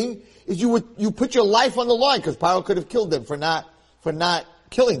amazing, is you put your life on the line, because Paro could have killed them for not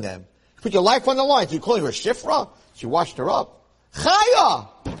killing them. You put your life on the line. So you're calling her a Shifra? She washed her up. Chaya!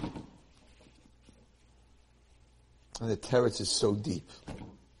 And the teretz is so deep.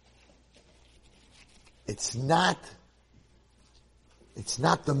 It's not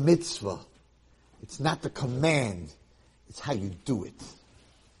the mitzvah. It's not the command. It's how you do it.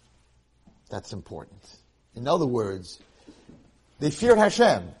 That's important. In other words, they feared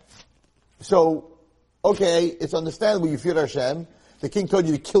Hashem. So, okay, it's understandable you feared Hashem. The king told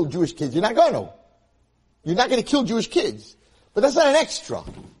you to kill Jewish kids. You're not going to. You're not going to kill Jewish kids. But that's not an extra.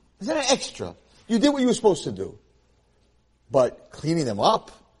 It's not an extra. You did what you were supposed to do. But cleaning them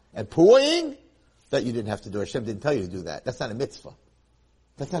up and pooing, that you didn't have to do. Hashem didn't tell you to do that. That's not a mitzvah.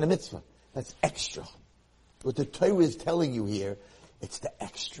 That's not a mitzvah. That's extra. What the Torah is telling you here, it's the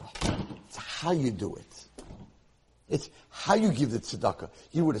extra. It's how you do it. It's how you give the tzedakah.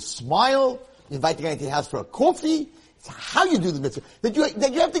 You with a smile, you invite the guy into your house for a coffee. It's how you do the mitzvah. That you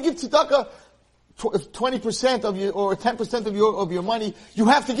have to give tzedakah 20% of your, or 10% of your money, you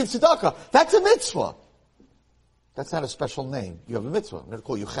have to give tzedakah. That's a mitzvah. That's not a special name. You have a mitzvah. I'm going to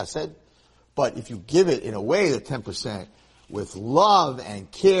call you chesed. But if you give it in a way, the 10%, with love and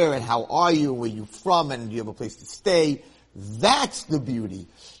care and how are you, where you from, and do you have a place to stay, that's the beauty.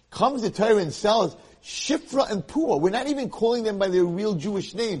 Comes the Torah and says, Shifra and Pua. We're not even calling them by their real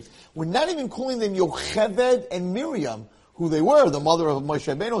Jewish names. We're not even calling them Yocheved and Miriam, who they were, the mother of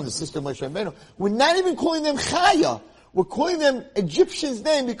Moshe Rabbeinu and the sister of Moshe Rabbeinu. We're not even calling them Chaya. We're calling them Egyptian's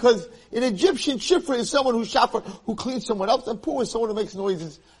name because in Egyptian, Shifra is someone who cleans someone else, and Pua is someone who makes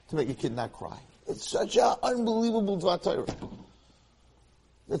noises to make a kid not cry. It's such an unbelievable Torah.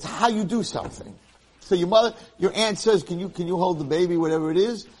 That's how you do something. So your aunt says, can you hold the baby, whatever it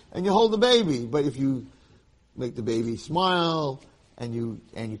is, and you hold the baby. But if you make the baby smile and you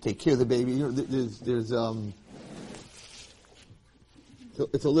take care of the baby,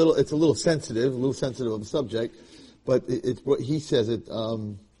 it's a little sensitive of the subject, but it's what he says it,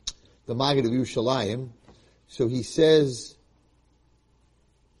 the Maggid of Yerushalayim. So he says,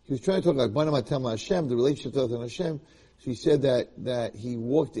 he was trying to talk about Bana Matam Hashem, the relationship with Hashem. So he said that he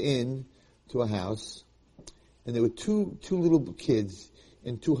walked in to a house, and there were two little kids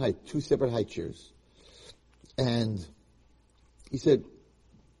in two separate high chairs. And he said,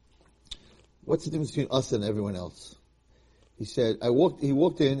 what's the difference between us and everyone else? He said, he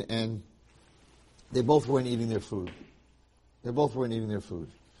walked in and they both weren't eating their food. So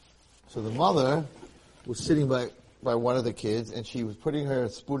the mother was sitting by one of the kids, and she was putting her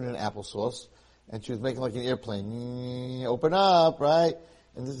spoon in applesauce, and she was making like an airplane. Open up, right?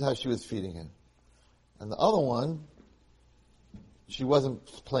 And this is how she was feeding him. And the other one, she wasn't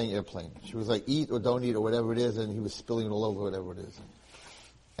playing airplane. She was like, eat or don't eat or whatever it is, and he was spilling it all over whatever it is.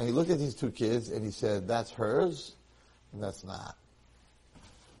 And he looked at these two kids, and he said, that's hers, and that's not.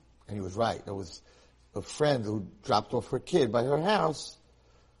 And he was right. There was a friend who dropped off her kid by her house,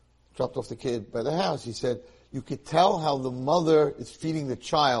 dropped off the kid by the house. He said, you could tell how the mother is feeding the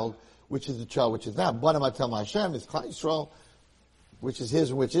child, which is the child, which is not. Bana Matam Hashem is Klal Yisrael, which is his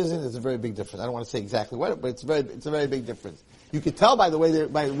and which isn't. It's a very big difference. I don't want to say exactly what, but it's a very big difference. You could tell by the way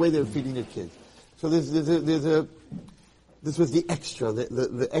they're feeding their kids. So this was the extra,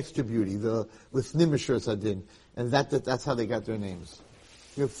 the extra beauty, the Lifnim Mishur Sadin, and that's how they got their names.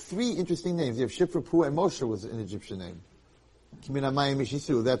 You have three interesting names. You have Shifra, Pua, and Moshe was an Egyptian name.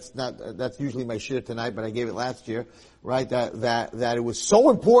 That's usually my shir tonight, but I gave it last year, right? That it was so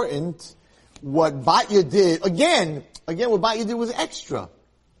important what Batya did. Again, what Batya did was extra.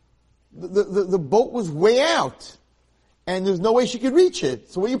 The boat was way out, and there's no way she could reach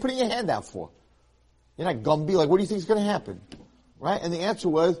it. So what are you putting your hand out for? You're not Gumby, like what do you think is going to happen? Right? And the answer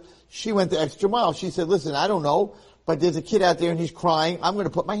was, she went the extra mile. She said, listen, I don't know, but there's a kid out there and he's crying, I'm going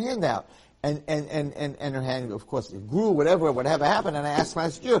to put my hand out. And her hand, of course, it grew, whatever happened. And I asked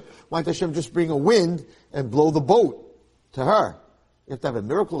last year, why don't Hashem just bring a wind and blow the boat to her? You have to have a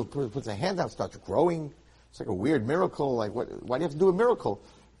miracle. It puts a hand out, starts growing. It's like a weird miracle. Like, why do you have to do a miracle?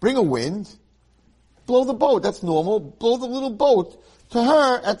 Bring a wind, blow the boat. That's normal. Blow the little boat to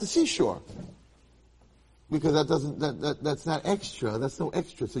her at the seashore. because that's not extra. That's no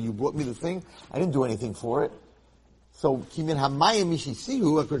extra. So you brought me the thing. I didn't do anything for it. So Kimin Hamayim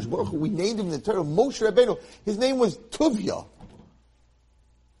Mishisihu, HaKadosh Baruch Hu, we named him in the Torah Moshe Rabbeinu. His name was Tuvia.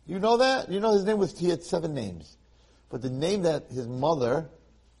 You know that? You know his name was, he had 7 names. But the name that his mother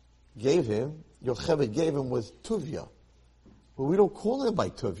gave him, Yocheved gave him, was Tuvia. But we don't call him by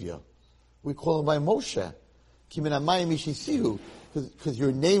Tuvia. We call him by Moshe. Kimin Hamayim Mishisihu. Because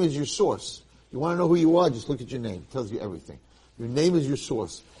your name is your source. You want to know who you are? Just look at your name. It tells you everything. Your name is your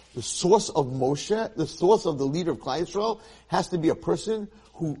source. The source of Moshe, the source of the leader of Klal Yisrael, has to be a person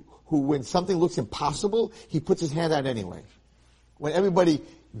who when something looks impossible, he puts his hand out anyway. When everybody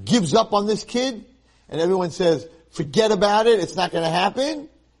gives up on this kid, and everyone says, forget about it, it's not going to happen,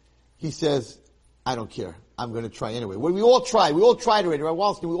 he says, I don't care. I'm going to try anyway. Well, we all tried. We all tried already. Right?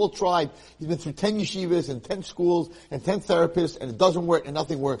 Walski, we all tried. He's been through 10 yeshivas and 10 schools and 10 therapists, and it doesn't work and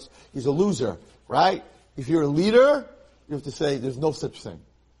nothing works. He's a loser, right? If you're a leader, you have to say, there's no such thing.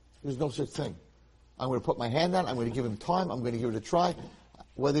 There's no such thing. I'm going to put my hand out. I'm going to give him time. I'm going to give it a try.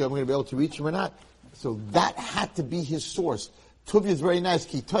 Whether I'm going to be able to reach him or not. So that had to be his source. Tuvia is very nice.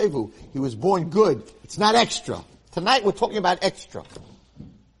 Ki toivu. He was born good. It's not extra. Tonight we're talking about extra.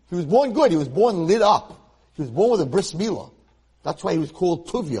 He was born good. He was born lit up. He was born with a bris milah. That's why he was called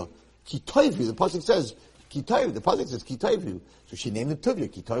Tuvia. Ki toivu. The pasuk says Ki toivu. The pasuk says Ki toivu. So she named him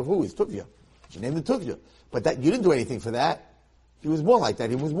Tuvia. Ki toivu is Tuvia. She named him Tuvia. But that you didn't do anything for that. He was born like that.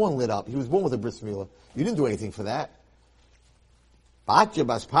 He was born lit up. He was born with a bris milah. You didn't do anything for that. Batya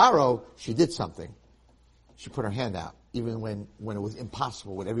Bas Paro, she did something. She put her hand out, even when it was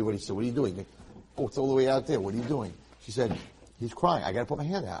impossible, when everybody said, what are you doing? Oh, it's all the way out there. What are you doing? She said, he's crying. I gotta put my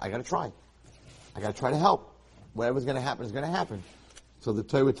hand out. I gotta try. I gotta try to help. Whatever's gonna happen is gonna happen. So the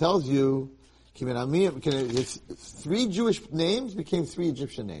Torah tells you, it's 3 Jewish names became 3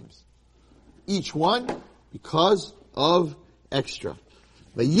 Egyptian names. Each one because of extra.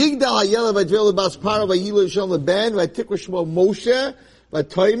 Vayigdal hayela vayidvel lebas paro vayilu shel leben vayitikra shmo Moshe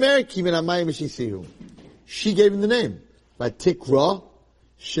vaytoimer kimin hamayim mishisihu. She gave him the name. Vayitikra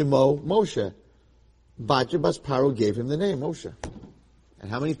shmo Moshe. Batya Bas Paro gave him the name Moshe. And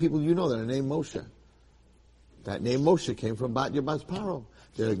how many people do you know that are named Moshe? That name Moshe came from Batya Bas Paro.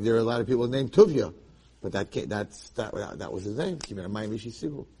 There are a lot of people named Tuvia, but that was his name. Kimin hamayim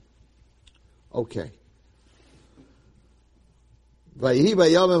mishisihu. Okay. Vayihi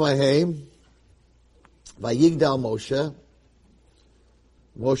vayom emahem, vayigdal Moshe.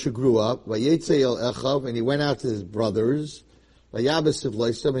 Moshe grew up. Vayetze el Echav, and he went out to his brothers. Vayabes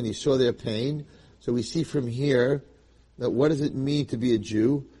Sivloisam, and he saw their pain. So we see from here that what does it mean to be a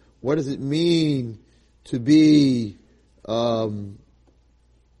Jew? What does it mean to be? What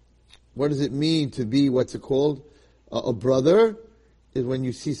does it mean to be? What's it called? A brother is when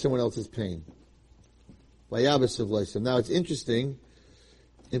you see someone else's pain. Now it's interesting.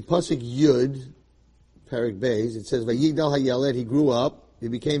 In Pasuk Yud, Parak Beis, it says, Vayigdal Hayeled, he grew up, he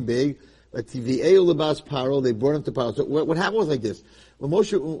became big, but Tivi'eu Lebas Paro, they brought him to Paro. So what happened was like this. When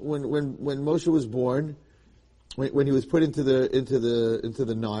Moshe was born, when he was put into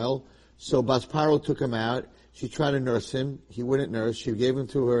the Nile, so Bas Paro took him out, she tried to nurse him, he wouldn't nurse, she gave him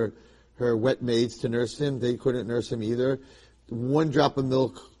to her wet maids to nurse him, they couldn't nurse him either. One drop of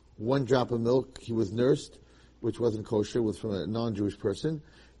milk, he was nursed, which wasn't kosher, was from a non-Jewish person.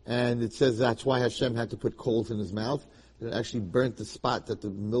 And it says that's why Hashem had to put coals in his mouth. It actually burnt the spot that the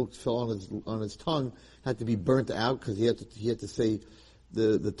milk fell on his tongue, had to be burnt out, because he had to say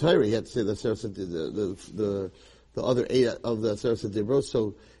the Torah, he had to say the other 8 of the Aseret Debrot,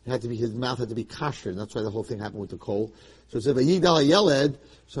 so it had to be, his mouth had to be kosher, and that's why the whole thing happened with the coal. So it said, Vayigdal Hayeled,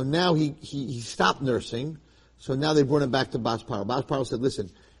 so now he stopped nursing, so now they brought him back to Bas Paro. Bas Paro said,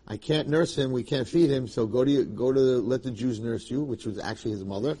 listen, I can't nurse him, we can't feed him, so go to let the Jews nurse you, which was actually his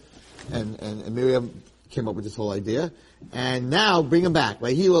mother. And Miriam came up with this whole idea. And now bring him back.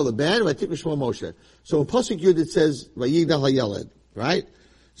 Vayhilo leben, vaytikra shmo Moshe. So in Pasuk Yud it says, Vayigdal Hayeled, right?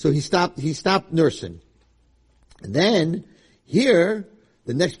 So he stopped nursing. And then, here,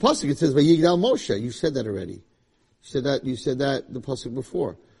 the next Pasuk it says, Vayigdal Moshe. You said that already. You said that the Pasuk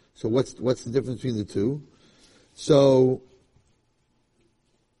before. So what's the difference between the two? So,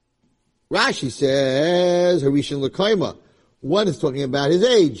 Rashi says, Harishan L'Kaima. One is talking about his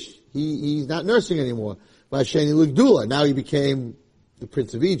age. He's not nursing anymore. Vasheni L'Gdula. Now he became the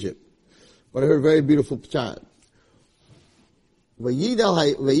Prince of Egypt. But I heard a very beautiful pshat.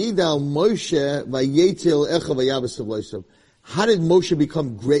 Vayidal Moshe Vayetzel Echa Vayabes Sivloisam. How did Moshe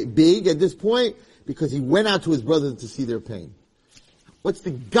become big at this point? Because he went out to his brothers to see their pain. What's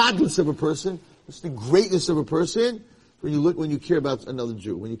the godless of a person? What's the greatness of a person? When you care about another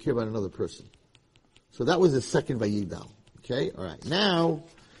Jew, when you care about another person. So that was the second Vayigdal. Okay, all right. Now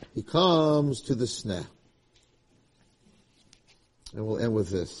he comes to the sneh, and we'll end with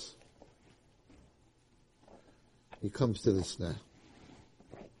this. He comes to the sneh.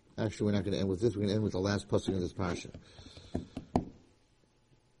 Actually, we're not going to end with this. We're going to end with the last pasuk in this parasha.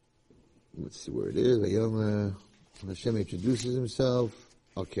 Let's see where it is. Vayom Hashem introduces himself.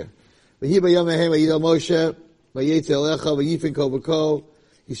 Okay. He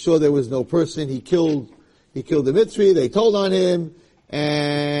saw there was no person. He killed the Mitzri. They told on him,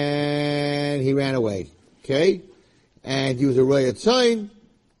 and he ran away. Okay, and he was a royal sign.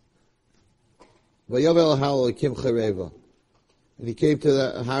 And he came to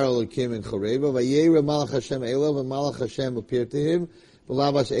the Har Elokim in Chareva. Vayera Malach Hashem Elav, and Malach Hashem appeared to him.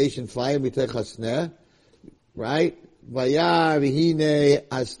 V'lavas eish and fire mitech hasneh. Right? Vayar v'hine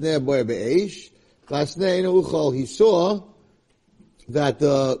hasneh boer be'eish. V'hasneh eno uchol. He saw that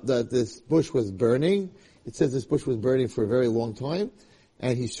this bush was burning. It says this bush was burning for a very long time,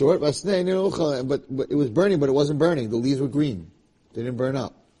 and he saw it. V'hasneh eno uchol. But it was burning, but it wasn't burning. The leaves were green. They didn't burn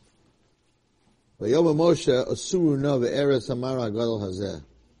up. Vayom Moshe asuru na ve'eres hamara gadol hazeh.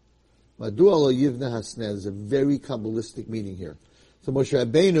 Madua lo yivna hasneh. There's a very Kabbalistic meaning here. So Moshe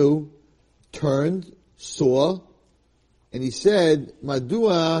Rabbeinu turned, saw, and he said,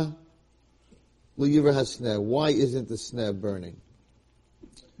 Madua lo yivra hasneh. Why isn't the sneh burning?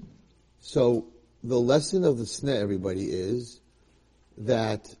 So the lesson of the sneh, everybody, is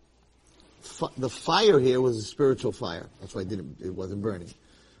that the fire here was a spiritual fire. That's why it wasn't burning.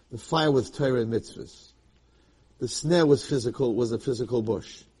 The fire was Torah and mitzvahs. The sneh was a physical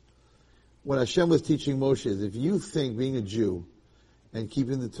bush. What Hashem was teaching Moshe is, if you think being a Jew and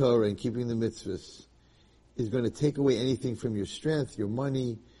keeping the Torah and keeping the mitzvahs is going to take away anything from your strength, your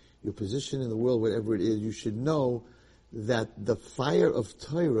money, your position in the world, whatever it is, you should know that the fire of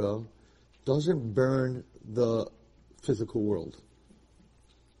Torah doesn't burn the physical world.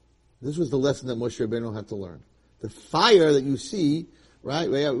 This was the lesson that Moshe Rabbeinu had to learn. The fire that you see, right?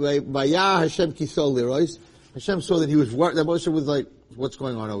 Hashem kisol lirois. Hashem saw that he was worried, that Moshe was like, what's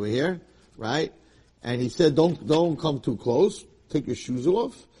going on over here? Right? And he said, don't come too close. Take your shoes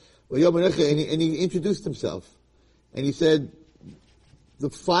off. And he introduced himself. And he said, the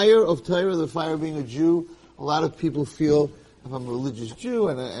fire of Torah, the fire of being a Jew, a lot of people feel, if I'm a religious Jew,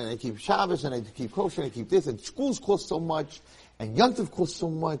 and I keep Shabbos, and I keep kosher, and I keep this, and schools cost so much, and Yom Tov costs so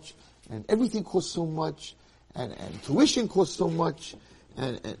much, and everything costs so much, and tuition costs so much,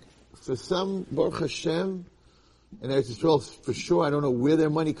 and for some, Baruch Hashem, and Eretz Yisrael, for sure, I don't know where their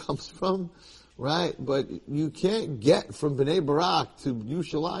money comes from, right? But you can't get from Bnei Barak to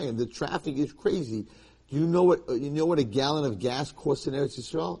Yerushalayim. The traffic is crazy. Do you know what a gallon of gas costs in Eretz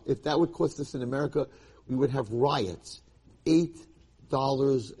Yisrael? If that would cost us in America, we would have riots.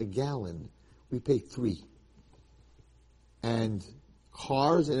 $8 a gallon. We pay $3. And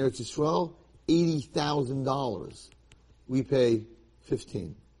cars in Eretz Yisrael, $80,000. We pay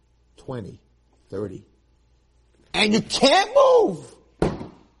 15, 20, 30. And you can't move.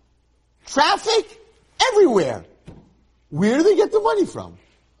 Traffic everywhere. Where do they get the money from?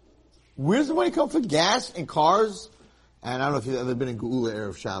 Where does the money come for gas and cars? And I don't know if you've ever been in Geula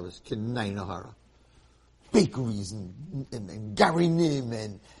Erev Shabbos, Kenai Nahara. Bakeries and Garinim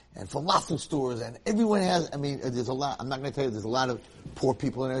and falafel stores, and everyone has, there's a lot, I'm not going to tell you, there's a lot of poor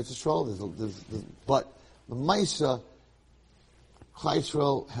people in Eretz Yisrael, but the Maisa, Klal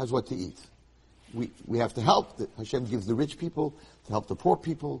Yisrael has what to eat. We have to help. Hashem gives the rich people to help the poor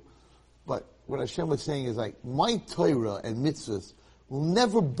people. But what Hashem was saying is like, my Torah and mitzvahs will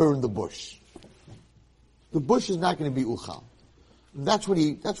never burn the bush. The bush is not going to be uchal. That's what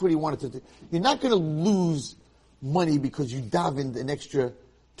he wanted to do. You're not going to lose money because you davened an extra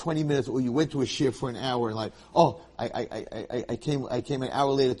 20 minutes or you went to a shiur for an hour and like, I came an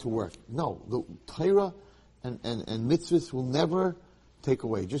hour later to work. No, the Torah and mitzvahs will never take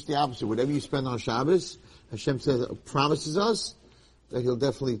away. Just the opposite. Whatever you spend on Shabbos, Hashem promises us that He'll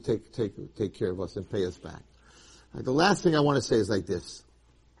definitely take care of us and pay us back. Right, the last thing I want to say is like this.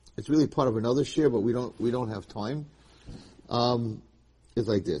 It's really part of another shiur, but we don't have time. It's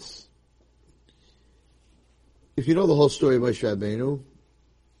like this. If you know the whole story of Moshe Rabbeinu,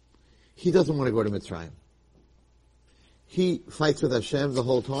 he doesn't want to go to Mitzrayim. He fights with Hashem the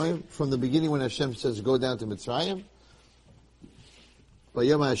whole time. From the beginning when Hashem says, go down to Mitzrayim,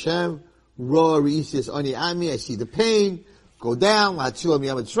 Vayom Hashem, Ra Re'isis Ani Ami, I see the pain, go down, La'atzilam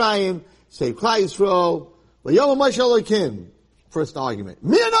Yam Mitzrayim, save Klal Yisrael, Vayom Moshe Elokim. First argument.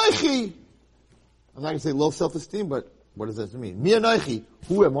 Mi Anochi! I'm not going to say low self-esteem, but what does that mean? Mi Anochi,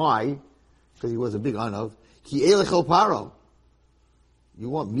 who am I? Because he was a big anav. Ki Elech El Paro. You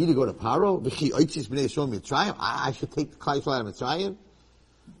want me to go to Paro? I should take the Klal Yisrael out of Mitzrayim?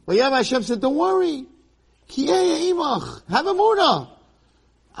 But yeah, Hashem said, don't worry. Have emunah.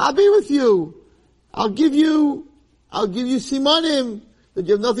 I'll be with you. I'll give you simanim that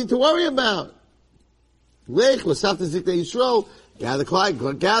you have nothing to worry about. Lech, l'safta ziknei Yisrael.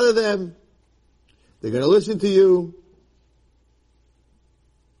 Gather them. They're going to listen to you.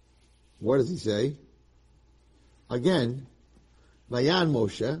 What does he say? Again, Vayan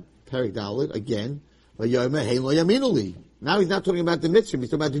Moshe, Perek Dalet, again, Vayomer Hein Lo Yaminu Li. Now he's not talking about the mitzvah, he's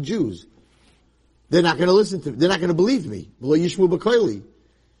talking about the Jews. They're not going to listen to me. They're not going to believe me. Lo Yishmu B'Koili.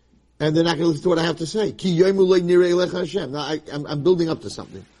 And they're not going to listen to what I have to say. Ki Yomu Lo Nirei Lecha Hashem. Now I'm building up to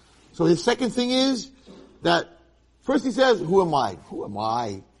something. So his second thing is that first he says, who am I? Who am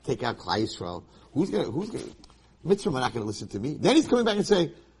I? Take out Klal Yisrael. Who's gonna, mitzvah are not going to listen to me. Then he's coming back and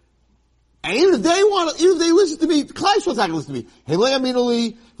saying, and even if they listen to me, Klal Yisrael's not going to listen to me. Hey, lo yaminu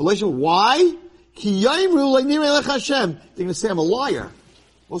li, why? Ki yamru lo nirei lecha Hashem. They're going to say I'm a liar.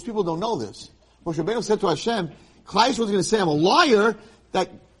 Most people don't know this. Moshe Rabbeinu said to Hashem, Klal Yisrael's going to say I'm a liar,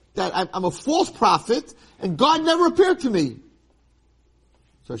 that I'm a false prophet, and God never appeared to me.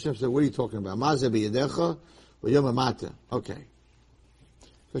 So Hashem said, what are you talking about? Mazeh biyadecha, v'yom amata. Okay.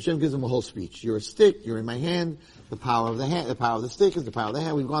 So Hashem gives him a whole speech. You're a stick, you're in my hand, the power of the hand, the power of the stick is the power of the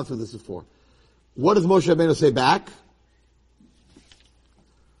hand. We've gone through this before. What does Moshe Rabbeinu say back?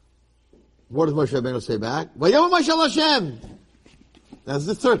 What does Moshe Rabbeinu say back? Vayom Mashal Hashem. That's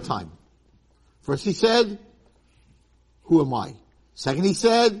the third time. First he said, who am I? Second he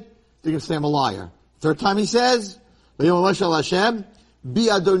said, they're going to say I'm a liar. Third time he says, Vayom Mashal Hashem, Bi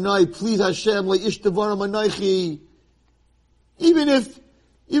Adonai, please Hashem, le'ish devarim anoichi. Even if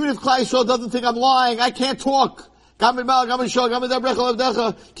Klal Yisrael doesn't think I'm lying, I can't talk. I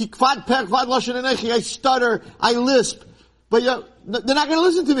stutter, I lisp. But they're not going to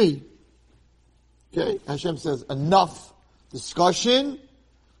listen to me. Okay? Hashem says, enough discussion.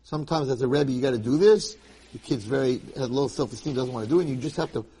 Sometimes as a Rebbe, you got to do this. The kid's has low self-esteem, doesn't want to do it, and you just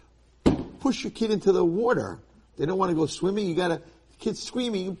have to push your kid into the water. They don't want to go swimming, the kid's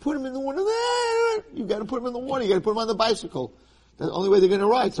screaming, you put him in the water, you got to put him in the water, you got to put him on the bicycle. That's the only way they're going to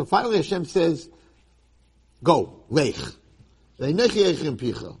ride. So finally Hashem says, go, lech.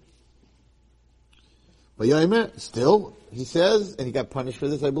 Still, he says, and he got punished for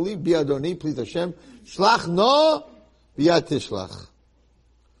this, I believe, Bi Adoni, please Hashem, shlach no, biyat tishlach.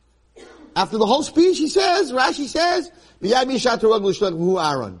 After the whole speech, he says, Rashi says, biyad mishat rog l'shlach hu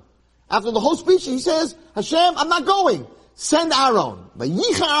Aaron. After the whole speech, he says, Hashem, I'm not going. Send Aaron.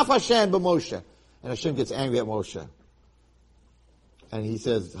 Vayicha af Hashem b'Moshe. And Hashem gets angry at Moshe. And he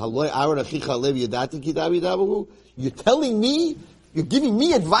says, you're telling me, you're giving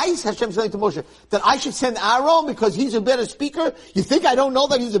me advice, Hashem's saying to Moshe, that I should send Aaron because he's a better speaker? You think I don't know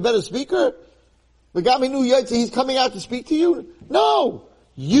that he's a better speaker? He's coming out to speak to you? No!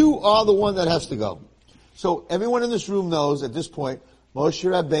 You are the one that has to go. So everyone in this room knows at this point, Moshe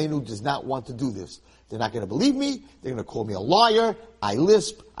Rabbeinu does not want to do this. They're not going to believe me. They're going to call me a liar. I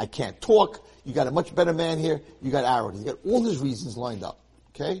lisp. I can't talk. You got a much better man here. You got Aaron. He's got all his reasons lined up.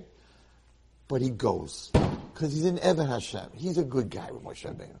 Okay? But he goes. Because he's in Eved Hashem. He's a good guy with Moshe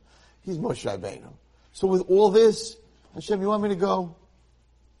Rabbeinu. He's Moshe Rabbeinu. So with all this, Hashem, you want me to go?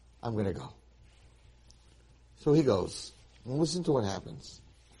 I'm going to go. So he goes. And listen to what happens.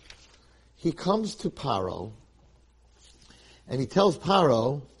 He comes to Paro. And he tells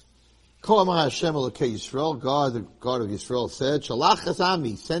Paro, Ko amar Hashem Elokei Yisrael, God, the God of Yisrael said, Shalach es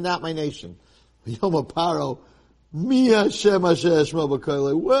ami, send out my nation. Yom Paro, Mi Hashem Asher Shmo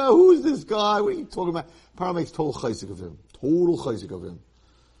B'Koilei. Well, who's this guy? What are you talking about? Paro makes total chayzik of him. Total chayzik of him.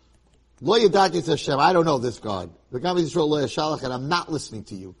 Lo yadati es Hashem, I don't know this God. V'gam Yisrael lo yashalach, and I'm not listening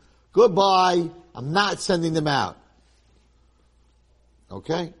to you. Goodbye, I'm not sending them out.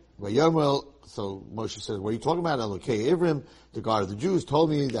 Okay? So Moshe says, what are you talking about? Elokei Ivrim, the God of the Jews, told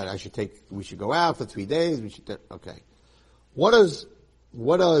me that we should go out for 3 days. Okay. What does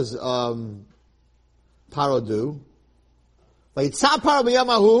Paro do? That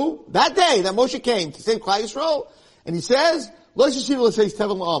day that Moshe came to save Klal Yisrael, and he says,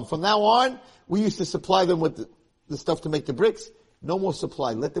 from now on, we used to supply them with the stuff to make the bricks. No more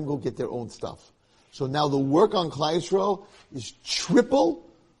supply. Let them go get their own stuff. So now the work on Klal Yisrael is triple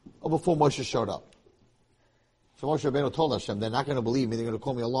of before Moshe showed up. So Moshe Rabbeinu told Hashem, they're not going to believe me, they're going to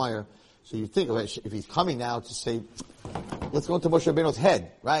call me a liar. So you think of it, if he's coming now to say, let's go into Moshe Rabbeinu's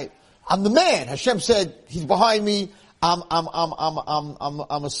head, right? I'm the man. Hashem said, he's behind me. I'm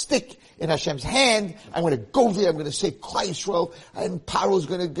a stick in Hashem's hand. I'm going to go there. I'm going to say Klal Yisrael, and Paro's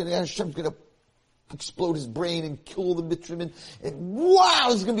Hashem's going to explode his brain and kill all the Mitzrim, and wow,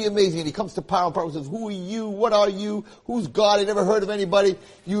 this is going to be amazing. And he comes to Paro, and Paro says, who are you? What are you? Who's God? I never heard of anybody.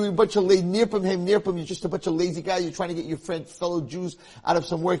 You're a bunch of lazy, nirpam, you're just a bunch of lazy guys. You're trying to get your fellow Jews out of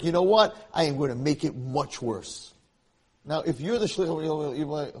some work. You know what? I am going to make it much worse. Now, if you're the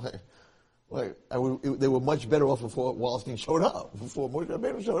shliach, they were much better off before Wallerstein showed up, before Moshe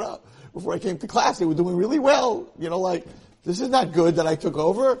Rabbeinu showed up, before I came to class. They were doing really well. This is not good that I took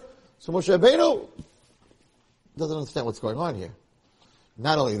over. So Moshe Rabbeinu doesn't understand what's going on here.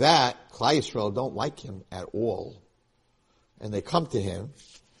 Not only that, Klal Yisrael don't like him at all. And they come to him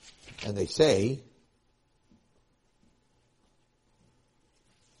and they say,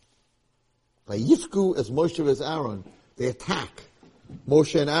 Vayifku as Moshe as Aaron. They attack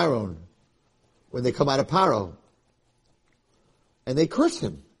Moshe and Aaron when they come out of Paro. And they curse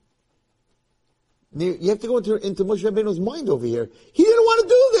him. You have to go into Moshe Rabbeinu's mind over here. He didn't want to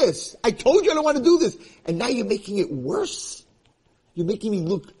do this. I told you I don't want to do this. And now you're making it worse. You're making me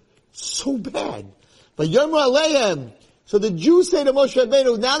look so bad. But Yom Aleim. So the Jews say to Moshe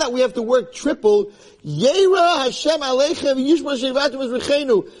Rabbeinu, now that we have to work triple, Yeira Hashem Aleichem Yishma Shevatim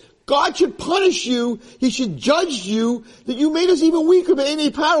Ezrechenu. God should punish you. He should judge you that you made us even weaker. Now they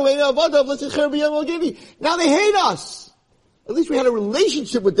hate us. At least we had a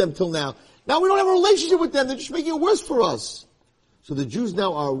relationship with them till now. Now we don't have a relationship with them. They're just making it worse for us. So the Jews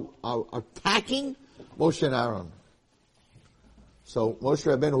now are attacking Moshe and Aaron. So Moshe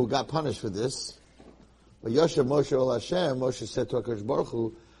Rabbeinu, who got punished for this, Vayoshev Moshe ol Hashem, Moshe said to HaKadosh Baruch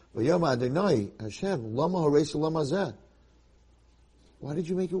Hu, Vayoma Adonai, Hashem, lama hareisa lama zeh. Why did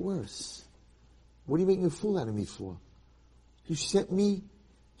you make it worse? What are you making a fool out of me for? You sent me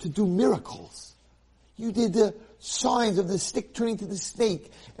to do miracles. You did the signs of the stick turning to the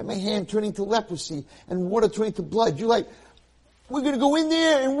snake, and my hand turning to leprosy, and water turning to blood. You're like, we're going to go in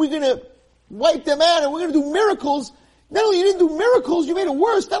there, and we're going to wipe them out, and we're going to do miracles. Not only you didn't do miracles, you made it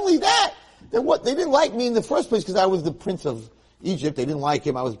worse. Not only that, they didn't like me in the first place because I was the prince of Egypt. They didn't like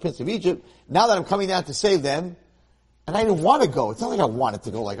him. I was the prince of Egypt. Now that I'm coming down to save them, and I didn't want to go. It's not like I wanted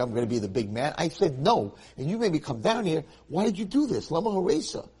to go, like I'm going to be the big man. I said no, and you made me come down here. Why did you do this? Lama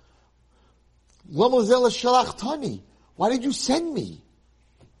haresa. Lama zela shalachtani. Why did you send me?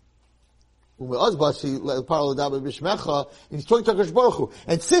 And he's talking to HaKadosh Baruch Hu.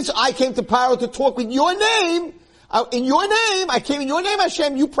 And since I came to Paro to talk with your name, in your name, I came in your name,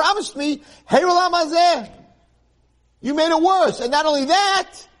 Hashem, you promised me, Hey Olam Hazeh. You made it worse. And not only that,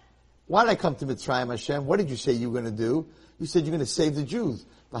 why did I come to Mitzrayim, Hashem? What did you say you were going to do? You said you're going to save the Jews.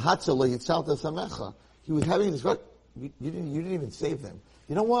 He was having this, you didn't even save them.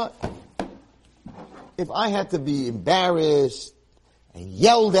 You know what? If I had to be embarrassed and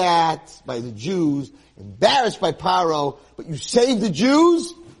yelled at by the Jews, embarrassed by Paro, but you saved the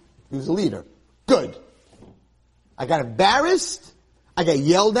Jews, he was a leader. Good. I got embarrassed, I got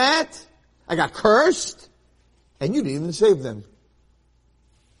yelled at, I got cursed, and you didn't even save them.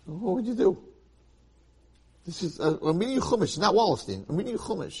 What would you do? This is I'm reading you Chumash, not Wallerstein. I'm reading you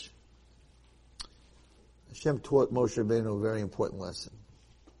Chumash. Hashem taught Moshe Rabbeinu a very important lesson.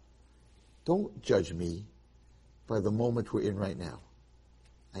 Don't judge me by the moment we're in right now.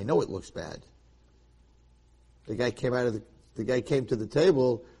 I know it looks bad. The guy came to the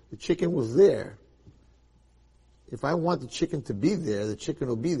table, the chicken was there. If I want the chicken to be there, the chicken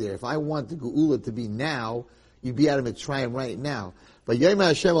will be there. If I want the Geula to be now, you'd be out of Mitzrayim right now. But Yom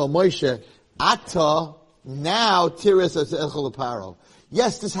Hashem al Moshe, Ata, now Tiras Echol Paro.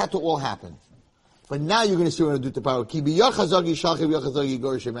 Yes, this had to all happen. But now you're going to see what I'm going to do to Paro. Ki b'yachazagi shalchi b'yachazagi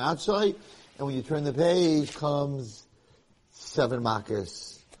gorshim outside. And when you turn the page, comes 7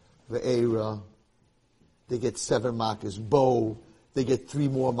 makas. Ve'era. They get 7 makas. Bo. They get 3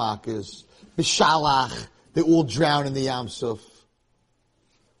 more makas. B'shalach. They all drown in the Yam Suf.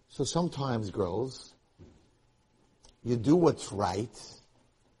 So sometimes, girls, you do what's right,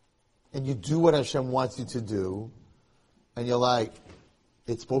 and you do what Hashem wants you to do, and you're like,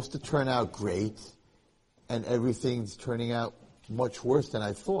 it's supposed to turn out great, and everything's turning out much worse than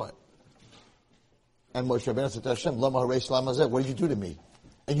I thought. And Moshe Rabbeinu said to Hashem, Lama haresh lama zeh, what did you do to me?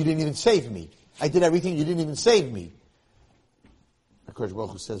 And you didn't even save me. I did everything, you didn't even save me. HaKadosh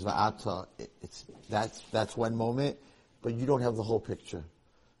Baruch Hu says, Va'ata, that's one moment, but you don't have the whole picture.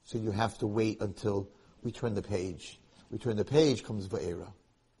 So you have to wait until we turn the page. We turn the page, comes Va'era.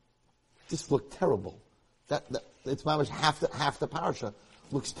 This looked terrible. It's mamish half the parasha.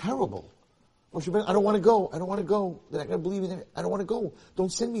 Looks terrible. Moshe Rabbeinu, I don't want to go. I don't want to go. They're not going to believe in it. I don't want to go.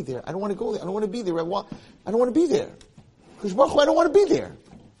 Don't send me there. I don't want to go there. I don't want to be there. I don't want to be there. Because Baruch Hu, I don't want to be there.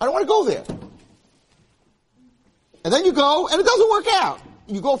 I don't want to go there. And then you go, and it doesn't work out.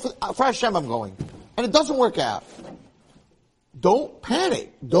 You go for Hashem, I'm going. and it doesn't work out. Don't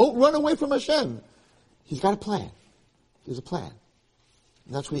panic. Don't run away from Hashem. He's got a plan. There's a plan.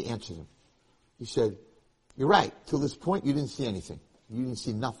 And that's what he answered him. He said, you're right. Till this point, you didn't see anything. You didn't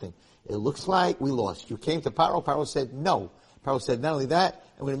see nothing. It looks like we lost. You came to Paro. Paro said, no. Paro said, not only that,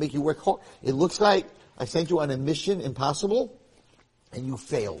 I'm going to make you work hard. It looks like I sent you on a mission impossible, and you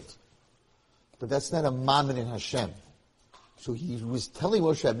failed. But that's not a mammon in Hashem. So he was telling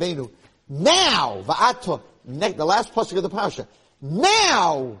Moshe Rabbeinu, now, va'ato, the last pasuk of the parasha,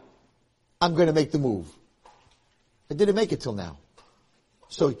 now I'm going to make the move. I didn't make it till now.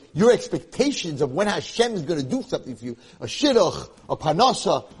 So your expectations of when Hashem is going to do something for you, a shidduch, a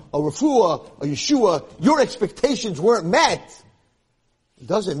parnasa, a refuah, a Yeshua, your expectations weren't met. It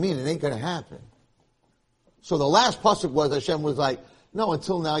doesn't mean it ain't going to happen. So the last pasuk was Hashem was like, no,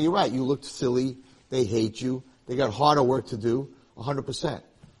 until now you're right. You looked silly. They hate you. They got harder work to do. 100%.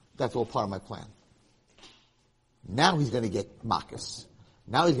 That's all part of my plan. Now he's going to get makas.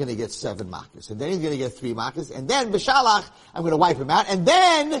 Now he's going to get 7 makas. And then he's going to get 3 makas. And then, b'shalach, I'm going to wipe him out. And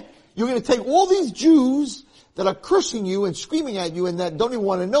then, you're going to take all these Jews that are cursing you and screaming at you and that don't even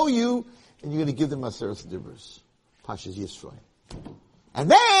want to know you, and you're going to give them Aseret Dibros. Pashas Yisroel. And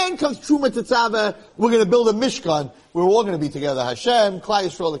then comes Truma Tetzaveh. We're going to build a Mishkan. We're all going to be together. Hashem, Klal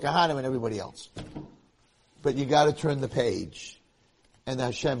Yisrael, the Kahanim, and everybody else. But you got to turn the page. And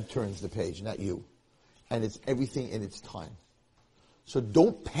Hashem turns the page, not you. And it's everything in its time. So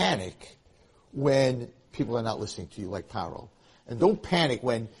don't panic when people are not listening to you, like Paro. And don't panic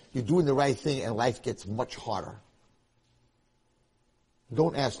when you're doing the right thing and life gets much harder.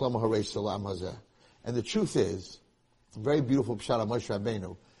 Don't ask Lama Harei Salam Hazeh. And the truth is, it's a very beautiful Pshat Moshe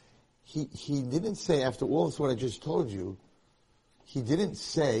Rabbeinu. He didn't say, after all this what I just told you, he didn't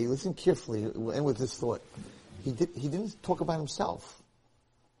say, listen carefully, we'll end with this thought. He didn't talk about himself.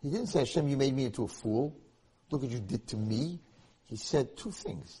 He didn't say, Hashem, you made me into a fool. Look what you did to me. He said 2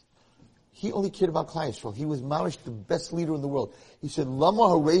 things. He only cared about Klal Yisrael. He was mamish the best leader in the world. He said, Lama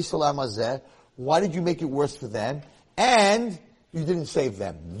harei salam hazeh. Why did you make it worse for them? And you didn't save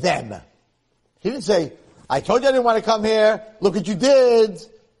them. Them. He didn't say, I told you I didn't want to come here. Look what you did.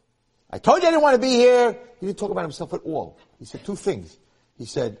 I told you I didn't want to be here. He didn't talk about himself at all. He said 2 things. He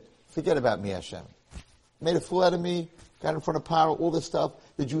said, forget about me, Hashem. Made a fool out of me. Got in front of Paro, all this stuff.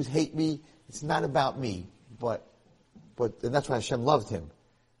 The Jews hate me. It's not about me. And that's why Hashem loved him.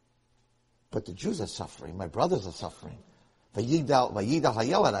 But the Jews are suffering. My brothers are suffering. Vayigdal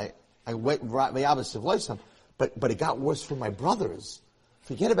hayelad. I went but it got worse for my brothers.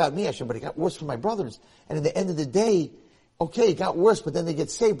 Forget about me, Hashem, but it got worse for my brothers. And at the end of the day, okay, it got worse, but then they get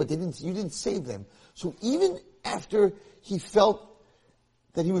saved, but you didn't save them. So even after he felt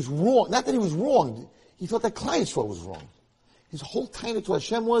that he was wrong, not that he was wronged, he felt that Klal Yisrael was wrong. His whole taina to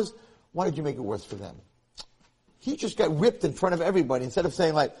Hashem was, why did you make it worse for them? He just got ripped in front of everybody. Instead of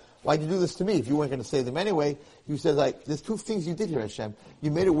saying like, why'd you do this to me if you weren't going to save them anyway? You said like, there's 2 things you did here, Hashem.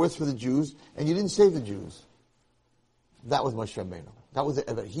 You made it worse for the Jews, and you didn't save the Jews. That was Moshe Rabbeinu. That was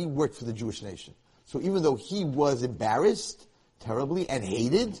he worked for the Jewish nation. So even though he was embarrassed terribly and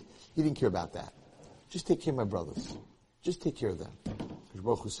hated, he didn't care about that. Just take care of my brothers. Just take care of them. Because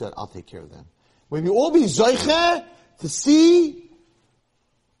Baruch Hu said, I'll take care of them. When you all be zoiche to see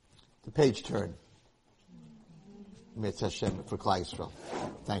the page turn. Mitzvah Hashem for Klal Yisrael.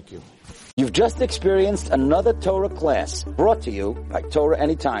 Thank you. You've just experienced another Torah class brought to you by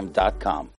TorahAnytime.com.